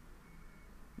it.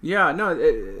 Yeah, no,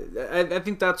 I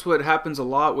think that's what happens a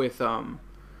lot with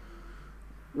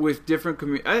different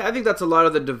communities. I think that's a lot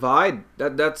of the divide.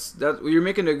 That's you're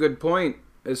making a good point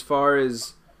as far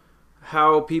as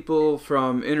how people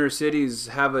from inner cities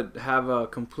have a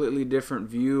completely different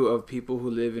view of people who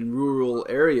live in rural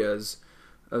areas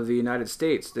of the United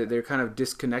States. They're kind of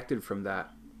disconnected from that.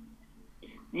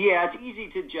 Yeah, it's easy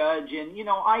to judge, and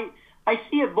I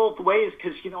see it both ways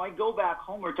because I go back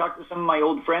home or talk to some of my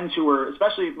old friends who are,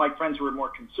 especially my friends who are more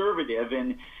conservative,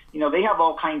 and they have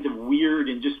all kinds of weird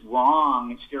and just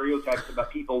wrong stereotypes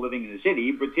about people living in the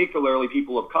city, particularly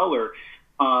people of color.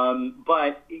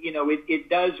 But it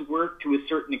does work to a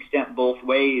certain extent both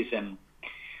ways. And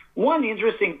one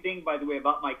interesting thing, by the way,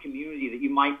 about my community that you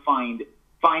might find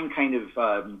kind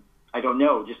of I don't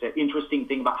know, just an interesting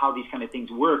thing about how these kind of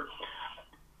things work.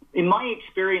 In my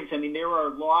experience, I mean, there are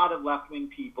a lot of left-wing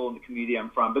people in the community I'm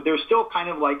from, but there's still kind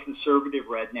of like conservative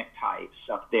redneck types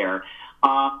up there.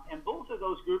 And both of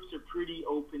those groups are pretty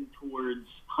open towards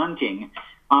hunting.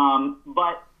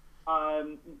 But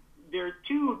there are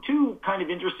two kind of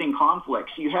interesting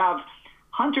conflicts. You have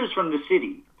hunters from the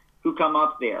city who come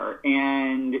up there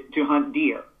and to hunt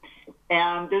deer.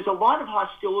 And there's a lot of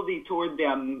hostility toward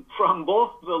them from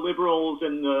both the liberals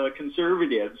and the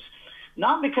conservatives.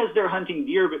 Not because they're hunting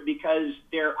deer, but because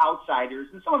they're outsiders.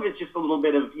 And some of it's just a little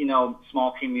bit of,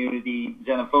 small community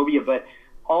xenophobia, but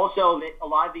also that a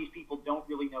lot of these people don't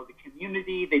really know the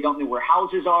community. They don't know where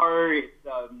houses are. It's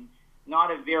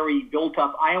not a very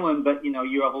built-up island, but,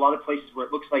 you have a lot of places where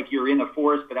it looks like you're in a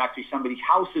forest, but actually somebody's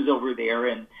house is over there.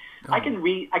 And I can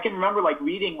remember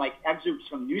reading excerpts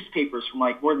from newspapers from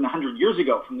more than 100 years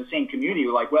ago from the same community.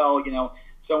 We're like, well,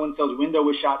 so-and-so's window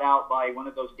was shot out by one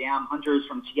of those damn hunters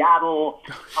from Seattle,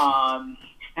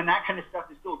 and that kind of stuff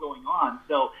is still going on.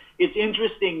 So it's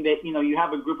interesting that, you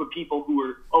have a group of people who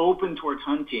are open towards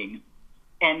hunting,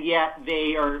 and yet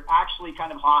they are actually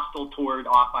kind of hostile toward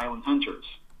off-island hunters.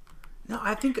 No,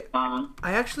 I think I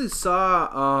actually saw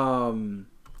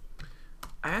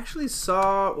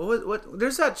what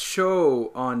there's that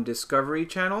show on Discovery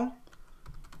Channel.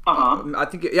 I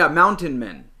think Mountain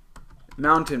Men.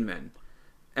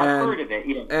 And, I've heard of it,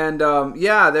 yeah. And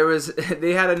there was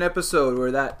they had an episode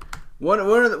where that one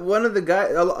of the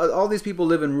guys, all these people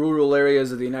live in rural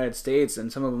areas of the United States,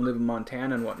 and some of them live in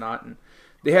Montana and whatnot, and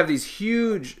they have these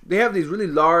really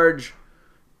large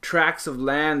tracts of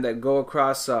land that go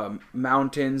across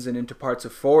mountains and into parts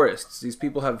of forests. These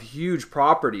people have huge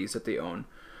properties that they own.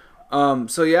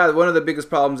 So one of the biggest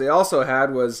problems they also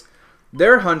had was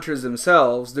they're hunters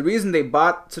themselves. The reason they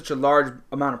bought such a large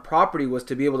amount of property was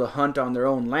to be able to hunt on their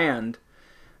own land.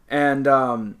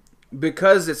 And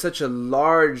because it's such a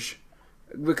large...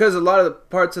 Because a lot of the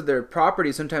parts of their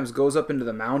property sometimes goes up into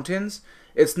the mountains,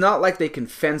 it's not like they can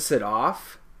fence it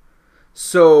off.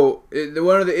 So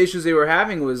one of the issues they were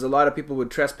having was a lot of people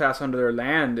would trespass onto their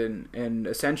land and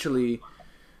essentially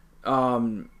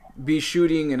be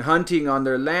shooting and hunting on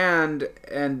their land,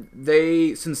 and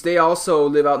since they also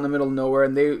live out in the middle of nowhere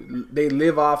and they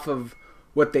live off of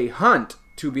what they hunt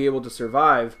to be able to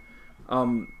survive,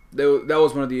 that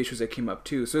was one of the issues that came up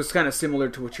too. So it's kind of similar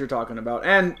to what you're talking about.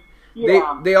 And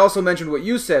they also mentioned what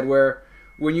you said, where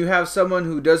when you have someone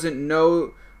who doesn't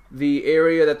know the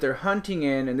area that they're hunting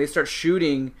in and they start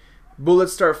shooting,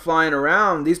 bullets start flying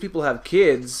around, these people have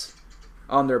kids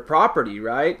on their property,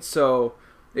 right? So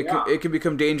it can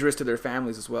become dangerous to their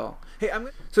families as well. Hey,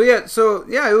 it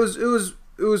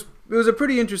was a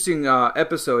pretty interesting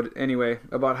episode anyway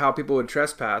about how people would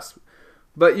trespass.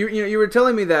 But you were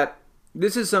telling me that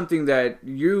this is something that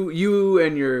you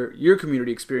and your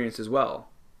community experienced as well.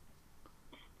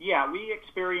 Yeah, we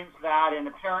experienced that, and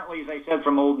apparently, as I said,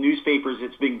 from old newspapers,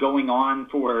 it's been going on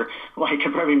for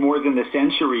probably more than a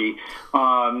century,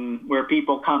 where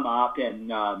people come up,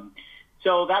 and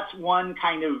so that's one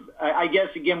kind of, I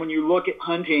guess, again, when you look at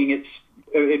hunting,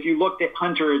 if you looked at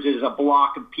hunters as a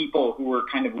block of people who were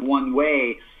kind of one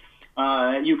way,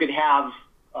 you could have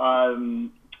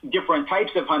different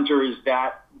types of hunters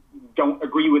that don't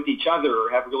agree with each other or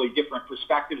have really different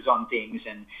perspectives on things,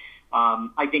 and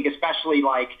I think especially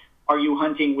are you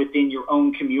hunting within your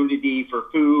own community for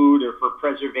food or for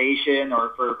preservation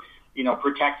or for,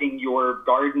 protecting your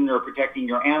garden or protecting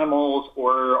your animals,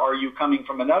 or are you coming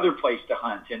from another place to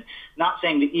hunt? And not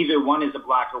saying that either one is a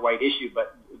black or white issue,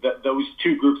 but those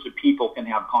two groups of people can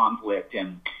have conflict.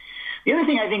 And the other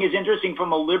thing I think is interesting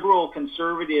from a liberal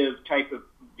conservative type of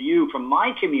view from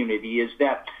my community is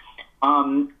that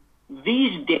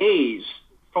these days,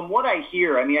 from what I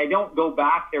hear, I don't go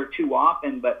back there too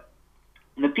often, but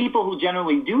the people who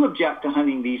generally do object to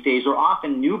hunting these days are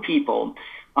often new people.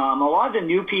 A lot of the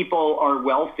new people are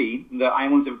wealthy. The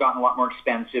islands have gotten a lot more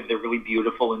expensive. They're really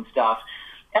beautiful and stuff.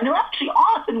 And they're actually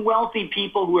often wealthy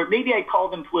people who are, maybe I call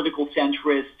them political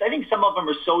centrists. I think some of them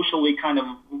are socially kind of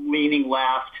leaning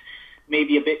left,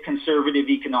 maybe a bit conservative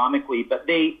economically, but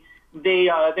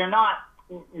they're not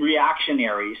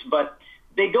reactionaries. But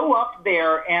they go up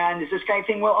there and it's this kind of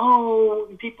thing,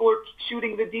 people are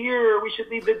shooting the deer, we should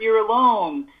leave the deer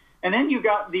alone. And then you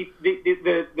got the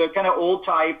kind of old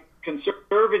type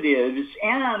conservatives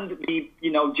and the,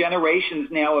 generations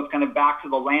now of kind of back to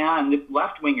the land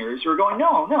left-wingers who are going,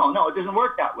 no, it doesn't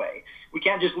work that way. We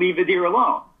can't just leave the deer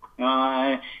alone.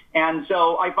 And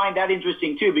so I find that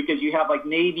interesting too, because you have like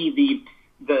maybe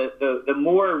the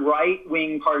more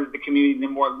right-wing part of the community, the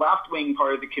more left-wing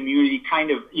part of the community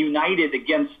kind of united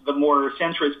against the more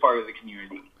centrist part of the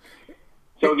community.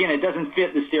 So again, it doesn't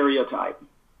fit the stereotype.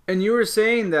 And you were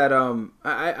saying that,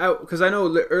 because I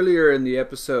know earlier in the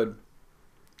episode,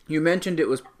 you mentioned it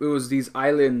was these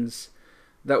islands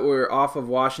that were off of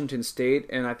Washington State,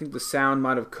 and I think the sound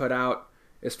might have cut out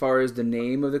as far as the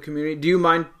name of the community. Do you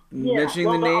mind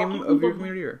mentioning the name of your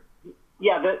community? Or?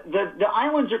 Yeah, the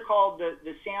islands are called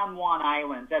the San Juan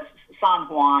Islands. That's San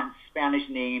Juan, Spanish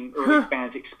name, early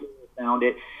Spanish explorers found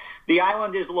it. The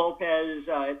island is Lopez.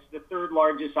 It's the third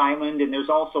largest island, and there's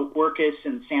also Orcas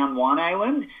and San Juan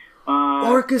Island.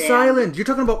 Orcas Island. You're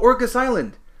talking about Orcas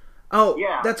Island. Oh,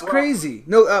 yeah, that's crazy.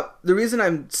 No, the reason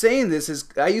I'm saying this is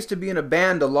I used to be in a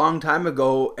band a long time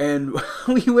ago, and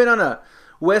we went on a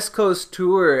West Coast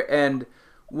tour, and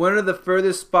one of the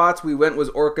furthest spots we went was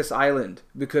Orcas Island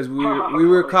because we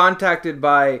were contacted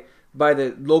by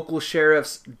the local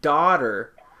sheriff's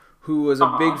daughter, who was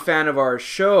a big fan of our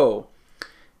show.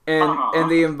 And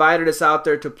they invited us out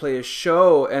there to play a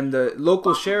show, and the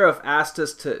local sheriff asked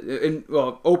us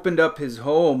opened up his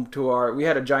home to we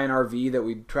had a giant RV that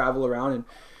we'd travel around, and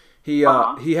he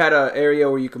had an area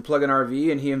where you can plug an RV,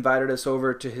 and he invited us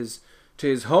over to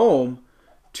his home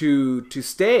to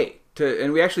stay.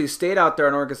 And we actually stayed out there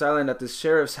on Orcas Island at this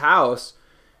sheriff's house.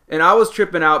 And I was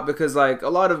tripping out because like a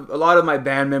lot of my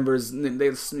band members,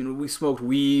 we smoked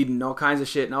weed and all kinds of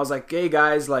shit, and I was like, "Hey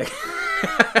guys, like,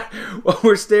 while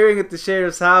we're staring at the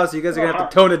sheriff's house, you guys are gonna have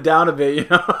to tone it down a bit,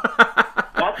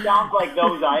 That sounds like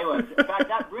those islands. In fact,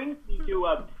 that brings me to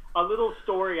a little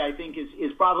story I think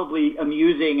is probably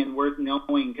amusing and worth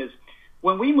knowing, because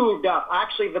when we moved up,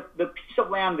 actually the piece of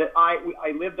land that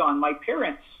I lived on, my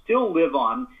parents still live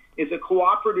on, is a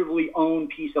cooperatively owned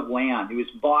piece of land. It was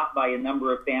bought by a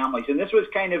number of families. And this was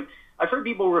kind of, I've heard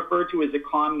people refer to as a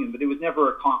commune, but it was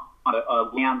never a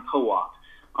land co-op.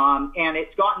 And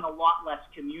it's gotten a lot less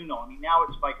communal. Now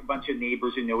it's like a bunch of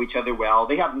neighbors who know each other well.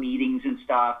 They have meetings and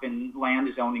stuff, and land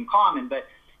is owned in common. But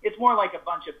it's more like a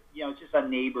bunch of, it's just a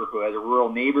neighborhood, a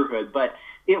rural neighborhood. But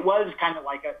it was kind of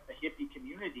like a hippie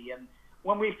community. And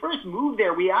when we first moved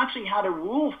there, we actually had a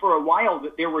rule for a while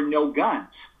that there were no guns.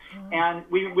 And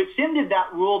we rescinded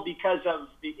that rule because of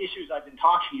the issues I've been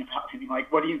talking about. Like,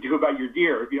 what do you do about your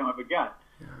deer if you don't have a gun?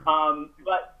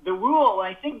 But the rule,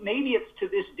 I think maybe it's to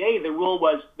this day, the rule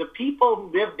was the people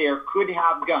who lived there could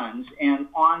have guns and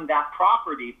on that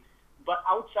property, but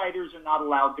outsiders are not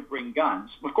allowed to bring guns.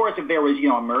 Of course, if there was,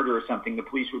 a murder or something, the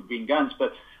police would bring guns.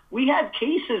 But we had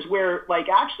cases where, like,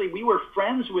 actually we were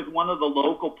friends with one of the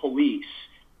local police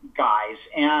guys,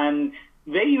 and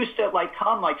they used to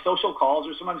come social calls,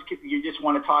 or sometimes you just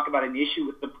want to talk about an issue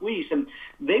with the police, and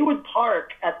they would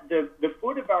park at the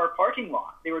foot of our parking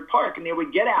lot. They would park and they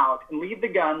would get out and leave the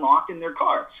gun locked in their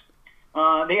cars.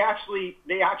 They actually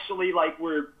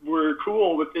were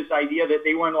cool with this idea that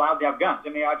they weren't allowed to have guns.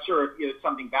 I'm sure if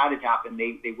something bad had happened,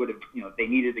 they would have, if they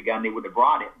needed the gun, they would have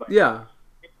brought it. But yeah,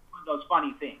 it's one of those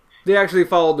funny things. They actually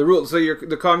followed the rules. So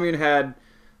the commune had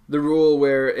the rule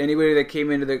where anybody that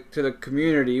came into the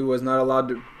community was not allowed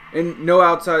to, and no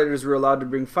outsiders were allowed to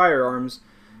bring firearms,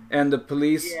 and the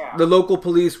police, the local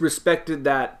police, respected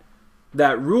that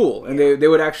rule, and they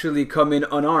would actually come in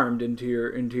unarmed into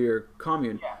your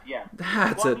commune. Yeah.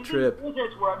 That's a trip.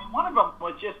 One of them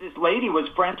was just this lady was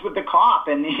friends with the cop,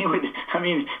 and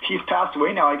he's passed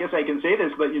away now. I guess I can say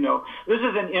this, but this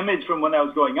is an image from when I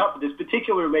was growing up. This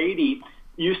particular lady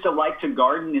used to like to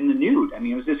garden in the nude. I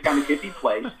mean, it was this kind of hippie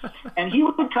place. And he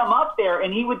would come up there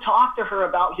and he would talk to her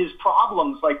about his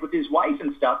problems, like with his wife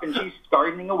and stuff. And she's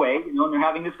gardening away, and they're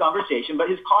having this conversation. But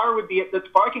his car would be at the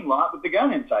parking lot with the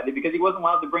gun inside it because he wasn't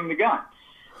allowed to bring the gun.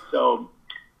 So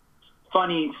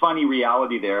funny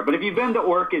reality there. But if you've been to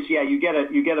Orcas, yeah, you get a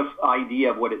idea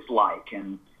of what it's like.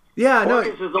 And yeah,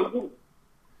 Orcas is a little.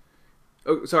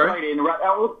 Oh, sorry to interrupt.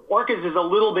 Orcas is a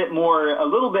little bit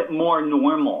more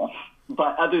normal.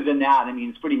 But other than that, I mean,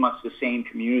 it's pretty much the same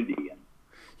community.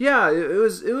 Yeah, it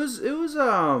was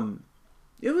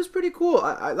pretty cool.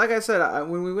 Like I said,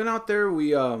 when we went out there,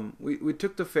 we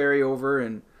took the ferry over,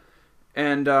 and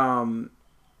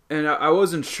I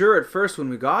wasn't sure at first when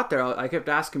we got there. I kept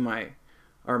asking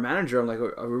our manager, I'm like,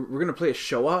 we're gonna play a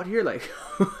show out here, like,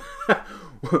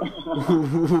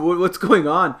 what's going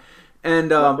on?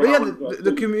 And but yeah,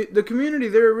 the community,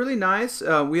 they're really nice.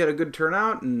 We had a good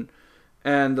turnout,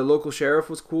 and the local sheriff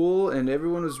was cool, and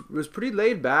everyone was pretty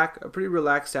laid back, a pretty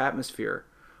relaxed atmosphere.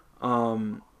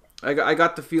 I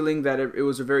got the feeling that it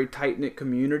was a very tight-knit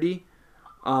community.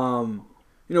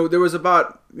 There was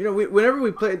about, whenever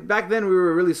we played, back then we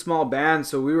were a really small band,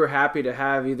 so we were happy to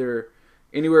have either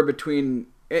anywhere between,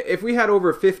 if we had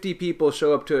over 50 people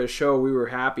show up to a show, we were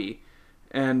happy.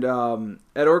 And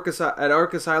at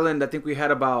Orcas Island, I think we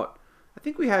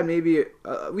had maybe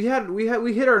we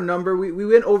hit our number. We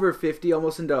went over 50,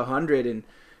 almost into 100, and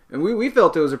we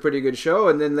felt it was a pretty good show.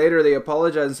 And then later they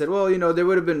apologized and said, well, there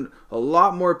would have been a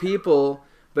lot more people,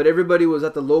 but everybody was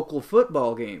at the local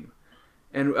football game.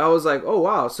 And I was like, oh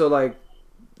wow, so like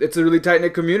it's a really tight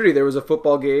knit community. There was a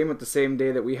football game at the same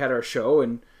day that we had our show,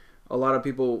 and a lot of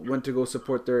people went to go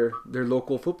support their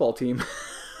local football team.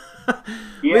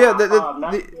 Yeah, that's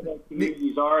what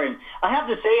communities are. And I have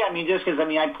to say, I mean, just because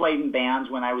I played in bands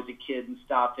when I was a kid and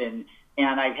stuff, and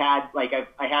I've had I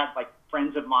had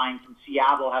friends of mine from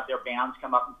Seattle have their bands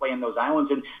come up and play in those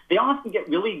islands, and they often get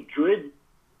really good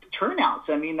turnouts.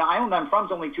 I mean, the island I'm from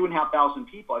is only 2,500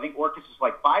 people. I think Orcas is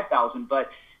like 5,000, but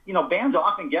bands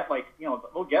often get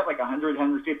they'll get 100,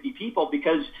 150 people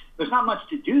because there's not much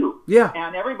to do. Yeah.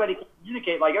 And everybody can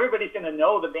communicate, everybody's going to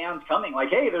know the band's coming. Like,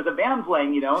 hey, there's a band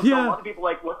playing, So yeah. a lot of people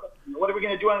what are we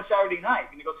going to do on a Saturday night?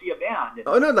 We're going to go see a band.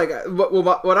 Oh no,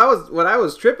 what I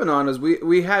was tripping on is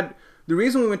we had, the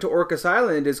reason we went to Orcas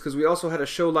Island is because we also had a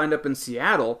show lined up in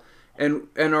Seattle, and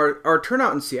our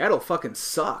turnout in Seattle fucking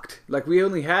sucked. Like, we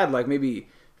only had maybe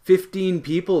 15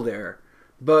 people there.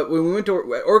 But when we went to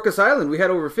Orcas Island, we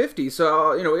had over 50.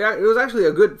 So it was actually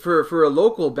a good for a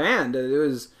local band. It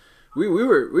was we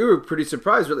were pretty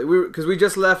surprised, really, because we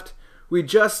just left. We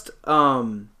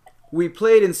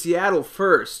played in Seattle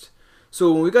first.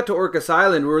 So when we got to Orcas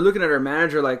Island, we were looking at our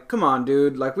manager like, "Come on,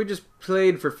 dude! Like, we just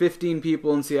played for 15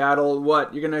 people in Seattle.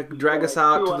 What, you're gonna drag us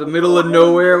out to the middle of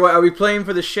nowhere? What, are we playing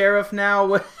for the sheriff now?"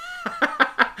 What?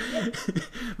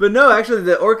 But no, actually,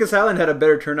 the Orcas Island had a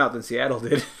better turnout than Seattle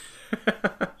did.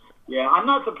 Yeah, I'm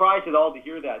not surprised at all to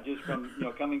hear that, just from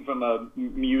coming from a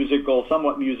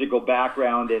somewhat musical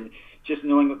background, and just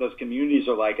knowing what those communities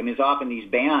are like. And there's often these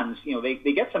bands,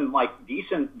 they get some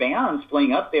decent bands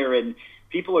playing up there, and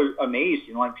people are amazed.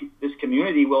 This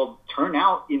community will turn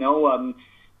out, 10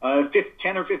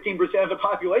 or 15% of the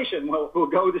population will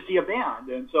go to see a band.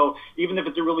 And so even if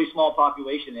it's a really small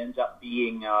population, it ends up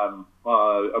being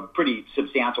a pretty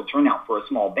substantial turnout for a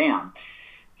small band.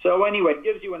 So anyway, it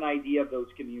gives you an idea of those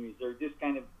communities. They're just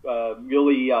kind of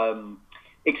really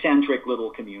eccentric little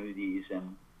communities.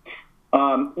 And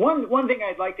one thing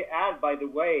I'd like to add, by the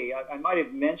way, I might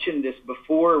have mentioned this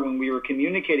before when we were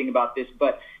communicating about this,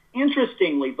 but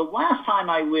interestingly, the last time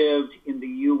I lived in the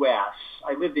U.S.,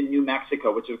 I lived in New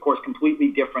Mexico, which is, of course, a completely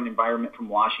different environment from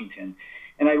Washington.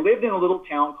 And I lived in a little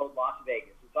town called Las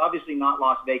Vegas. It's obviously not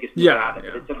Las Vegas, Nevada,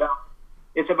 but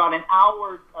it's about an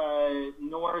hour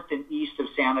north and east of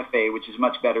Santa Fe, which is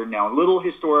much better known. Little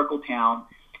historical town.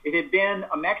 It had been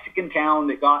a Mexican town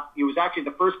it was actually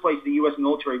the first place the U.S.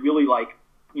 military really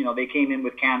they came in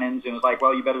with cannons and was like,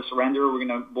 well, you better surrender or we're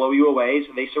going to blow you away.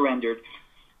 So they surrendered.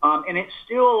 And it's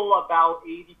still about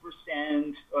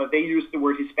 80%. They use the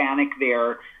word Hispanic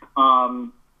there.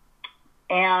 And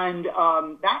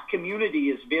that community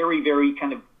is very, very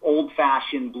kind of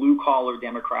old-fashioned, blue-collar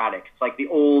Democratic. It's like the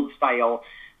old-style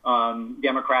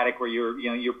Democratic where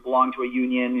you belong to a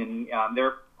union, and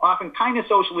they're often kind of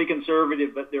socially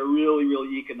conservative, but they're really,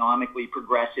 really economically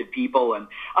progressive people. And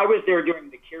I was there during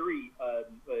the Kerry,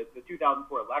 the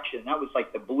 2004 election. That was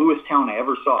like the bluest town I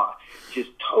ever saw,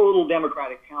 just total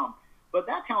Democratic town. But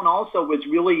that town also was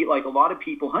really a lot of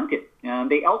people hunted, and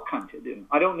they elk hunted. And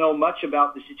I don't know much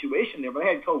about the situation there, but I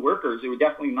had coworkers. They were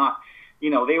definitely not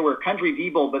they were country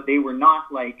people, but they were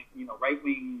not like,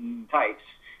 right-wing types.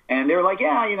 And they were like,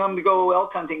 yeah, I'm going to go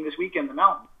elk hunting this weekend in the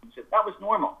mountains. That was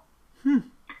normal.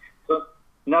 So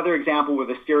another example where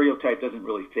the stereotype doesn't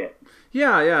really fit.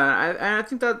 Yeah. I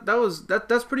think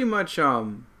that's pretty much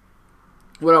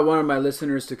what I wanted my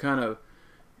listeners to kind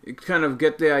of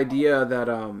get the idea that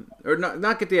or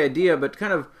not get the idea, but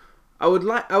kind of I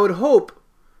would hope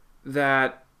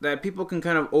that people can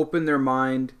kind of open their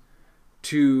mind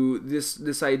to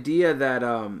this idea that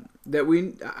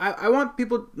I want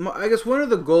people. I guess one of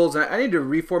the goals, and I need to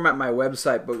reformat my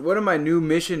website, but one of my new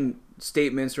mission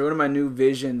statements or one of my new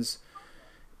visions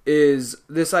is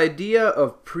this idea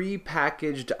of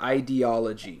prepackaged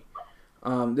ideology.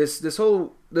 This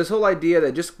whole idea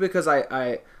that just because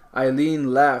I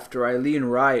lean left or I lean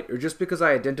right, or just because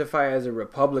I identify as a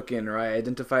Republican or I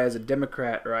identify as a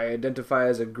Democrat or I identify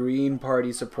as a Green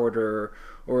Party supporter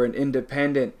or an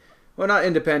independent. Well, not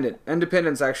independent.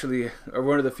 Independents actually are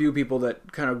one of the few people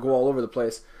that kind of go all over the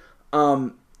place.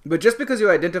 But just because you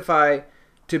identify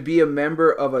to be a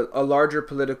member of a larger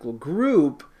political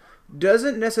group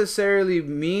doesn't necessarily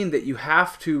mean that you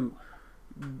have to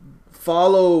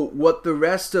follow what the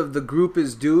rest of the group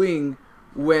is doing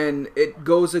when it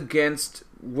goes against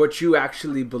what you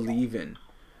actually believe in.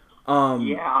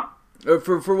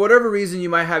 For whatever reason you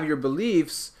might have your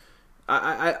beliefs,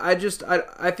 I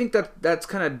think that's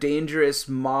kind of dangerous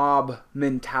mob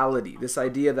mentality. This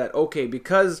idea that, okay,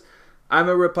 because I'm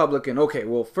a Republican, okay,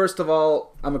 well, first of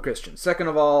all, I'm a Christian. Second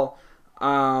of all,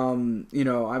 I'm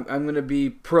going to be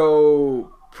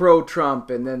pro Trump,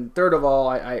 and then third of all,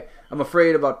 I'm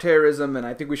afraid about terrorism, and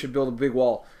I think we should build a big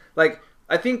wall. Like,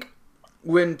 I think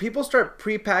when people start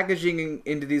prepackaging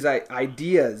into these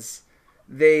ideas,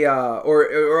 they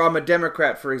or I'm a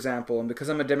Democrat, for example, and because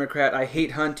I'm a Democrat, I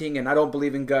hate hunting and I don't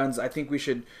believe in guns. I think we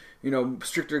should,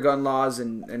 stricter gun laws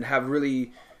and have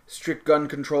really strict gun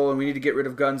control, and we need to get rid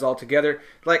of guns altogether.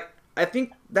 Like, I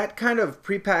think that kind of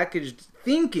prepackaged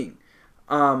thinking,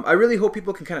 I really hope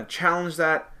people can kind of challenge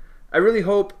that. I really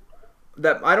hope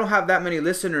that I don't have that many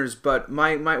listeners, but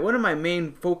my one of my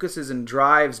main focuses and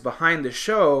drives behind the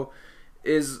show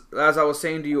is, as I was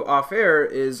saying to you off air,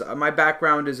 is my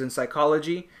background is in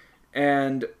psychology,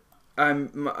 and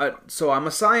I'm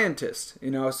a scientist,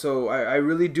 so I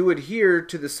really do adhere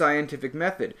to the scientific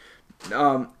method.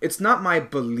 It's not my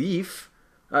belief.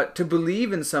 To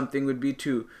believe in something would be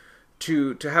to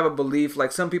have a belief,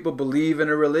 like some people believe in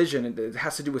a religion. It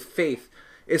has to do with faith.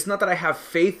 It's not that I have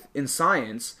faith in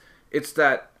science. It's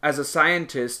that as a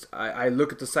scientist, I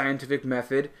look at the scientific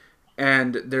method,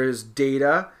 and there's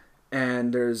data,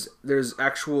 and there's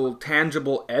actual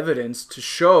tangible evidence to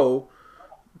show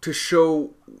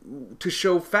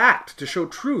fact, to show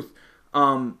truth,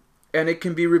 and it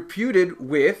can be refuted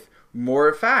with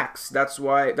more facts. That's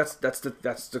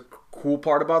the cool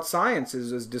part about science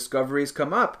is as discoveries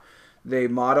come up, they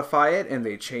modify it and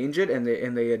they change it and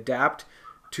they adapt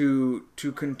to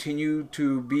continue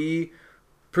to be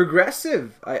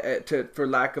progressive, for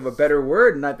lack of a better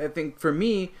word. And I think for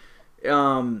me,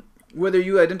 whether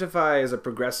you identify as a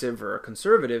progressive or a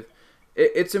conservative,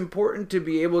 it's important to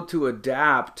be able to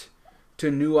adapt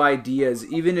to new ideas,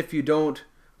 even if you don't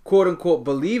quote-unquote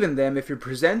believe in them. If you're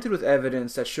presented with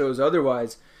evidence that shows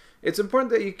otherwise, it's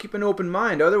important that you keep an open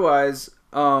mind. Otherwise,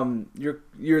 you're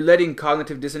letting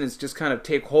cognitive dissonance just kind of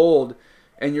take hold,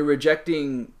 and you're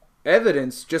rejecting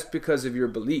evidence just because of your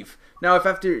belief. Now, if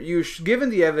after you've given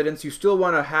the evidence, you still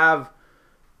want to have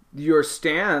your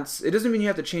stance, it doesn't mean you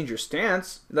have to change your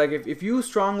stance. Like, if you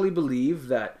strongly believe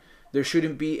that there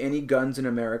shouldn't be any guns in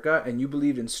America, and you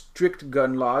believed in strict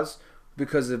gun laws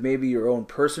because of maybe your own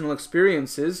personal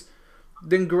experiences,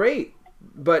 then great.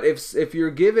 But if you're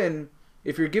given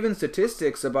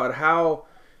statistics about how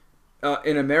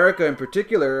in America in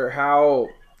particular how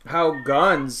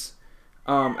guns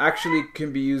actually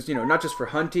can be used, not just for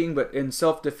hunting but in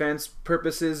self-defense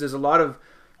purposes, there's a lot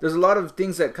of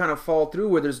things that kind of fall through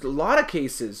where there's a lot of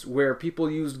cases where people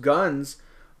used guns,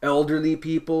 elderly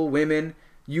people, women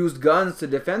used guns to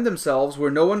defend themselves,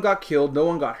 where no one got killed, no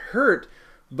one got hurt,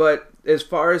 but as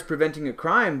far as preventing a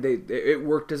crime, it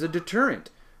worked as a deterrent.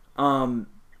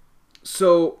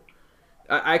 So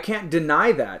I can't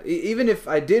deny that. Even if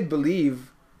I did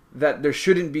believe that there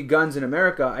shouldn't be guns in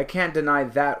America, I can't deny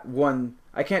that one.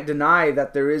 I can't deny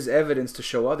that there is evidence to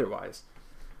show otherwise.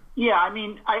 Yeah, I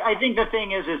mean, I think the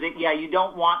thing is that, yeah, you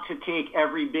don't want to take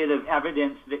every bit of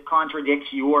evidence that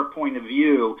contradicts your point of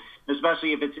view,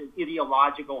 especially if it's an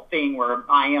ideological thing where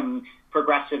I am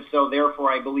progressive, so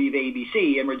therefore I believe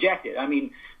ABC, and reject it. I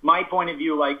mean, my point of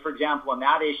view, like, for example, on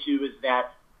that issue is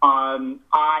that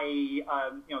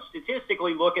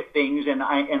statistically look at things, and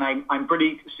I'm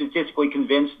pretty statistically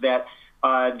convinced that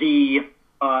having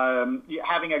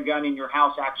a gun in your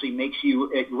house actually makes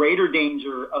you at greater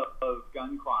danger of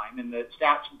gun crime, and the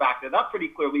stats back that up pretty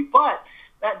clearly. But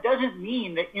that doesn't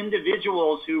mean that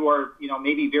individuals who are,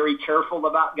 maybe very careful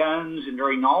about guns and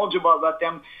very knowledgeable about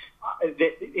them,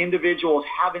 that individuals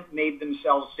haven't made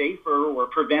themselves safer or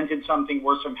prevented something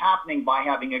worse from happening by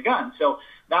having a gun. So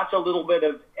that's a little bit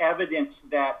of evidence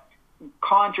that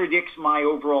contradicts my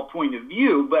overall point of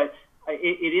view, but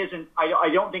it isn't.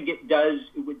 I don't think it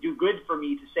would do good for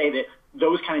me to say that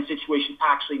those kind of situations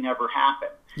actually never happen.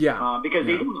 Yeah, because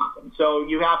they do happen. So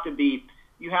you have to be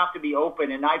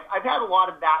open, and I've had a lot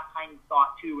of that kind of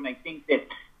thought too, and I think that.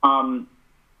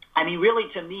 Really,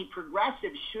 to me,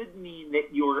 progressive should mean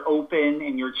that you're open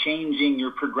and you're changing,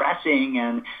 you're progressing,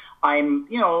 and I'm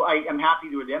happy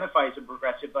to identify as a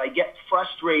progressive, but I get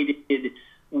frustrated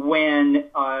when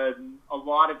a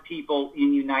lot of people in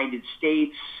the United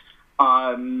States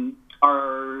they're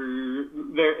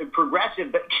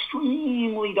progressive but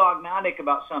extremely dogmatic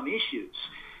about some issues.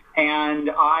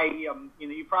 And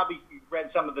you probably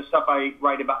read some of the stuff I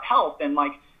write about health, and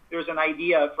there's an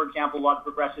idea, for example, a lot of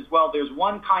progressives, there's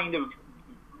one kind of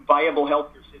viable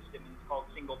healthcare system, and it's called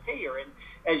single payer. And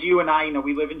as you and I,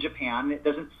 we live in Japan. It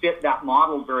doesn't fit that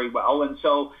model very well. And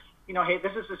so, hey,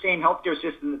 this is the same healthcare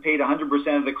system that paid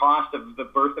 100% of the cost of the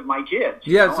birth of my kids.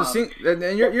 Yeah,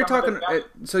 and you're talking.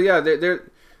 So yeah,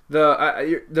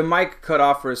 the mic cut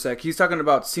off for a sec. He's talking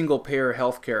about single payer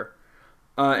healthcare,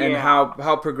 and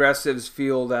how progressives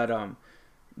feel that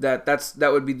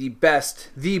that would be the best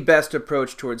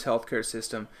approach towards healthcare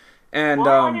system. And I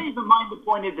don't even mind the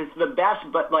point that it's the best,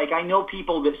 but I know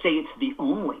people that say it's the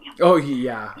only. Oh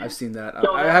yeah, I've seen that.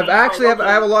 So I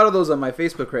have a lot of those on my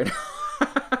Facebook right now.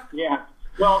 Yeah.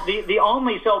 Well, the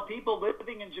only, so people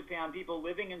living in Japan, people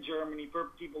living in Germany,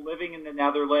 people living in the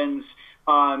Netherlands,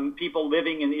 people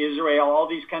living in Israel, all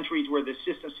these countries where the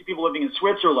systems, people living in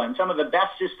Switzerland, some of the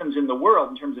best systems in the world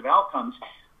in terms of outcomes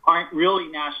aren't really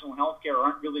national health care,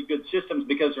 aren't really good systems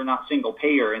because they're not single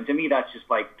payer. And to me, that's just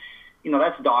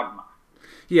that's dogma.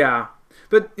 Yeah.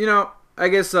 But, I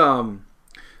guess I'm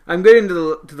getting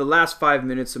to the last 5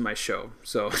 minutes of my show.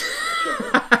 So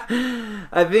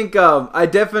I think I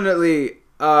definitely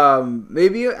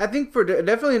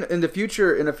definitely in a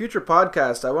future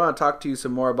podcast, I want to talk to you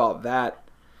some more about that.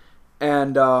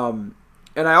 And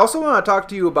I also want to talk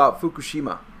to you about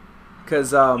Fukushima.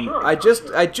 Because I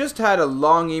just had a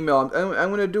long email. I'm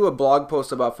going to do a blog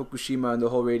post about Fukushima and the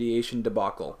whole radiation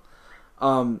debacle.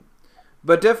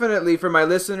 But definitely for my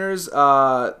listeners,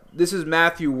 this is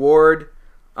Matthew Ward,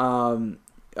 an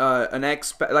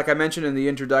expat. Like I mentioned in the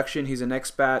introduction, he's an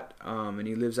expat, and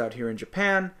he lives out here in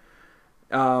Japan.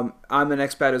 I'm an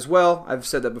expat as well. I've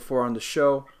said that before on the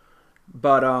show.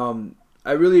 But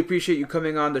I really appreciate you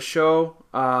coming on the show.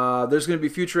 There's going to be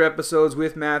future episodes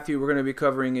with Matthew. We're going to be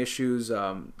covering issues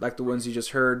like the ones you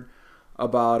just heard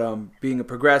about being a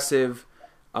progressive,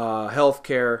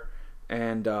 healthcare,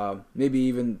 and maybe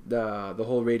even the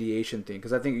whole radiation thing.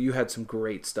 Because I think you had some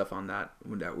great stuff on that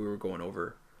we were going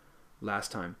over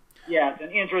last time. Yeah, it's an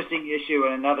interesting issue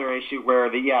and another issue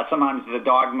where sometimes the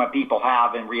dogma people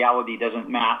have and reality doesn't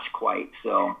match quite.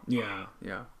 So yeah.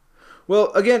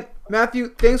 Well, again, Matthew,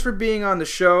 thanks for being on the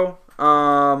show.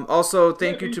 Also,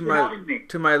 thank you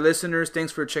to my listeners.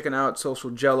 Thanks for checking out Social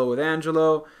Jello with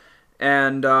Angelo.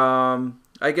 And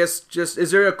I guess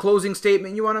is there a closing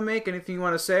statement you want to make? Anything you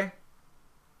want to say?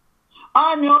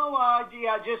 No.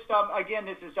 Again,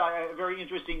 this is a very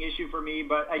interesting issue for me.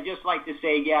 But I just like to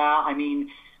say,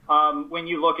 when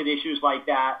you look at issues like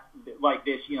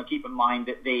this, keep in mind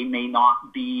that they may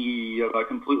not be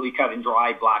completely cut and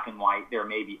dry, black and white. There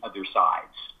may be other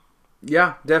sides.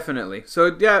 Yeah, definitely.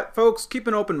 So, folks, keep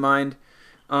an open mind,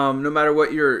 no matter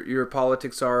what your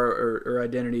politics are or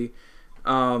identity.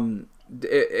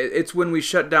 It's when we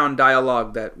shut down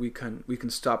dialogue that we can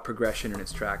stop progression in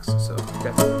its tracks. So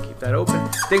definitely keep that open.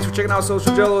 Thanks for checking out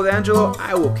Social Jello with Angelo.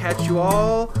 I will catch you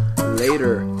all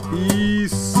later.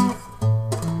 Peace.